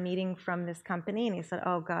request for a meeting from this company, and he said,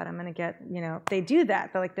 oh God, I'm gonna get, they do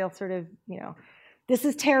that. They'll sort of, this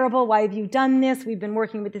is terrible, why have you done this? We've been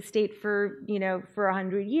working with the state for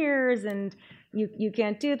 100 years, and you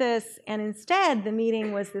can't do this. And instead, the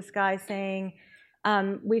meeting was this guy saying,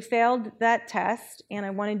 we failed that test, and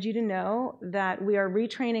I wanted you to know that we are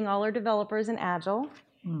retraining all our developers in Agile,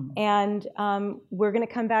 and we're going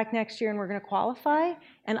to come back next year and we're going to qualify.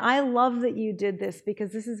 And I love that you did this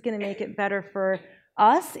because this is going to make it better for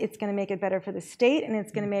us, it's going to make it better for the state, and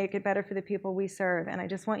it's going to make it better for the people we serve. And I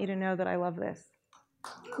just want you to know that I love this.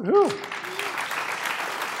 Ooh.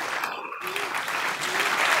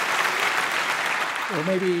 Well,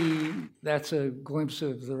 maybe that's a glimpse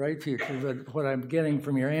of the right future, but what I'm getting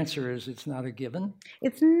from your answer is it's not a given.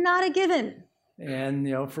 It's not a given.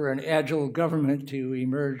 And, for an agile government to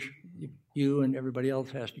emerge, you and everybody else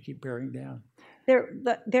has to keep bearing down.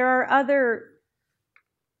 There are other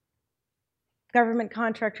government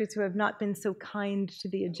contractors who have not been so kind to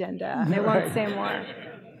the agenda. I won't say more.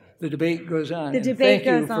 The debate goes on. The debate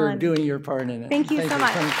goes on. Thank you for doing your part in it. Thank you so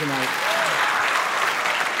much. Thank you for coming tonight.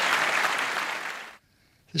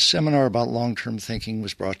 This seminar about long-term thinking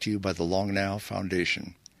was brought to you by the Long Now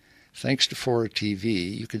Foundation. Thanks to Fora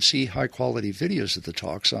TV, you can see high-quality videos of the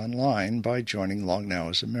talks online by joining Long Now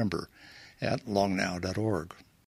as a member at longnow.org.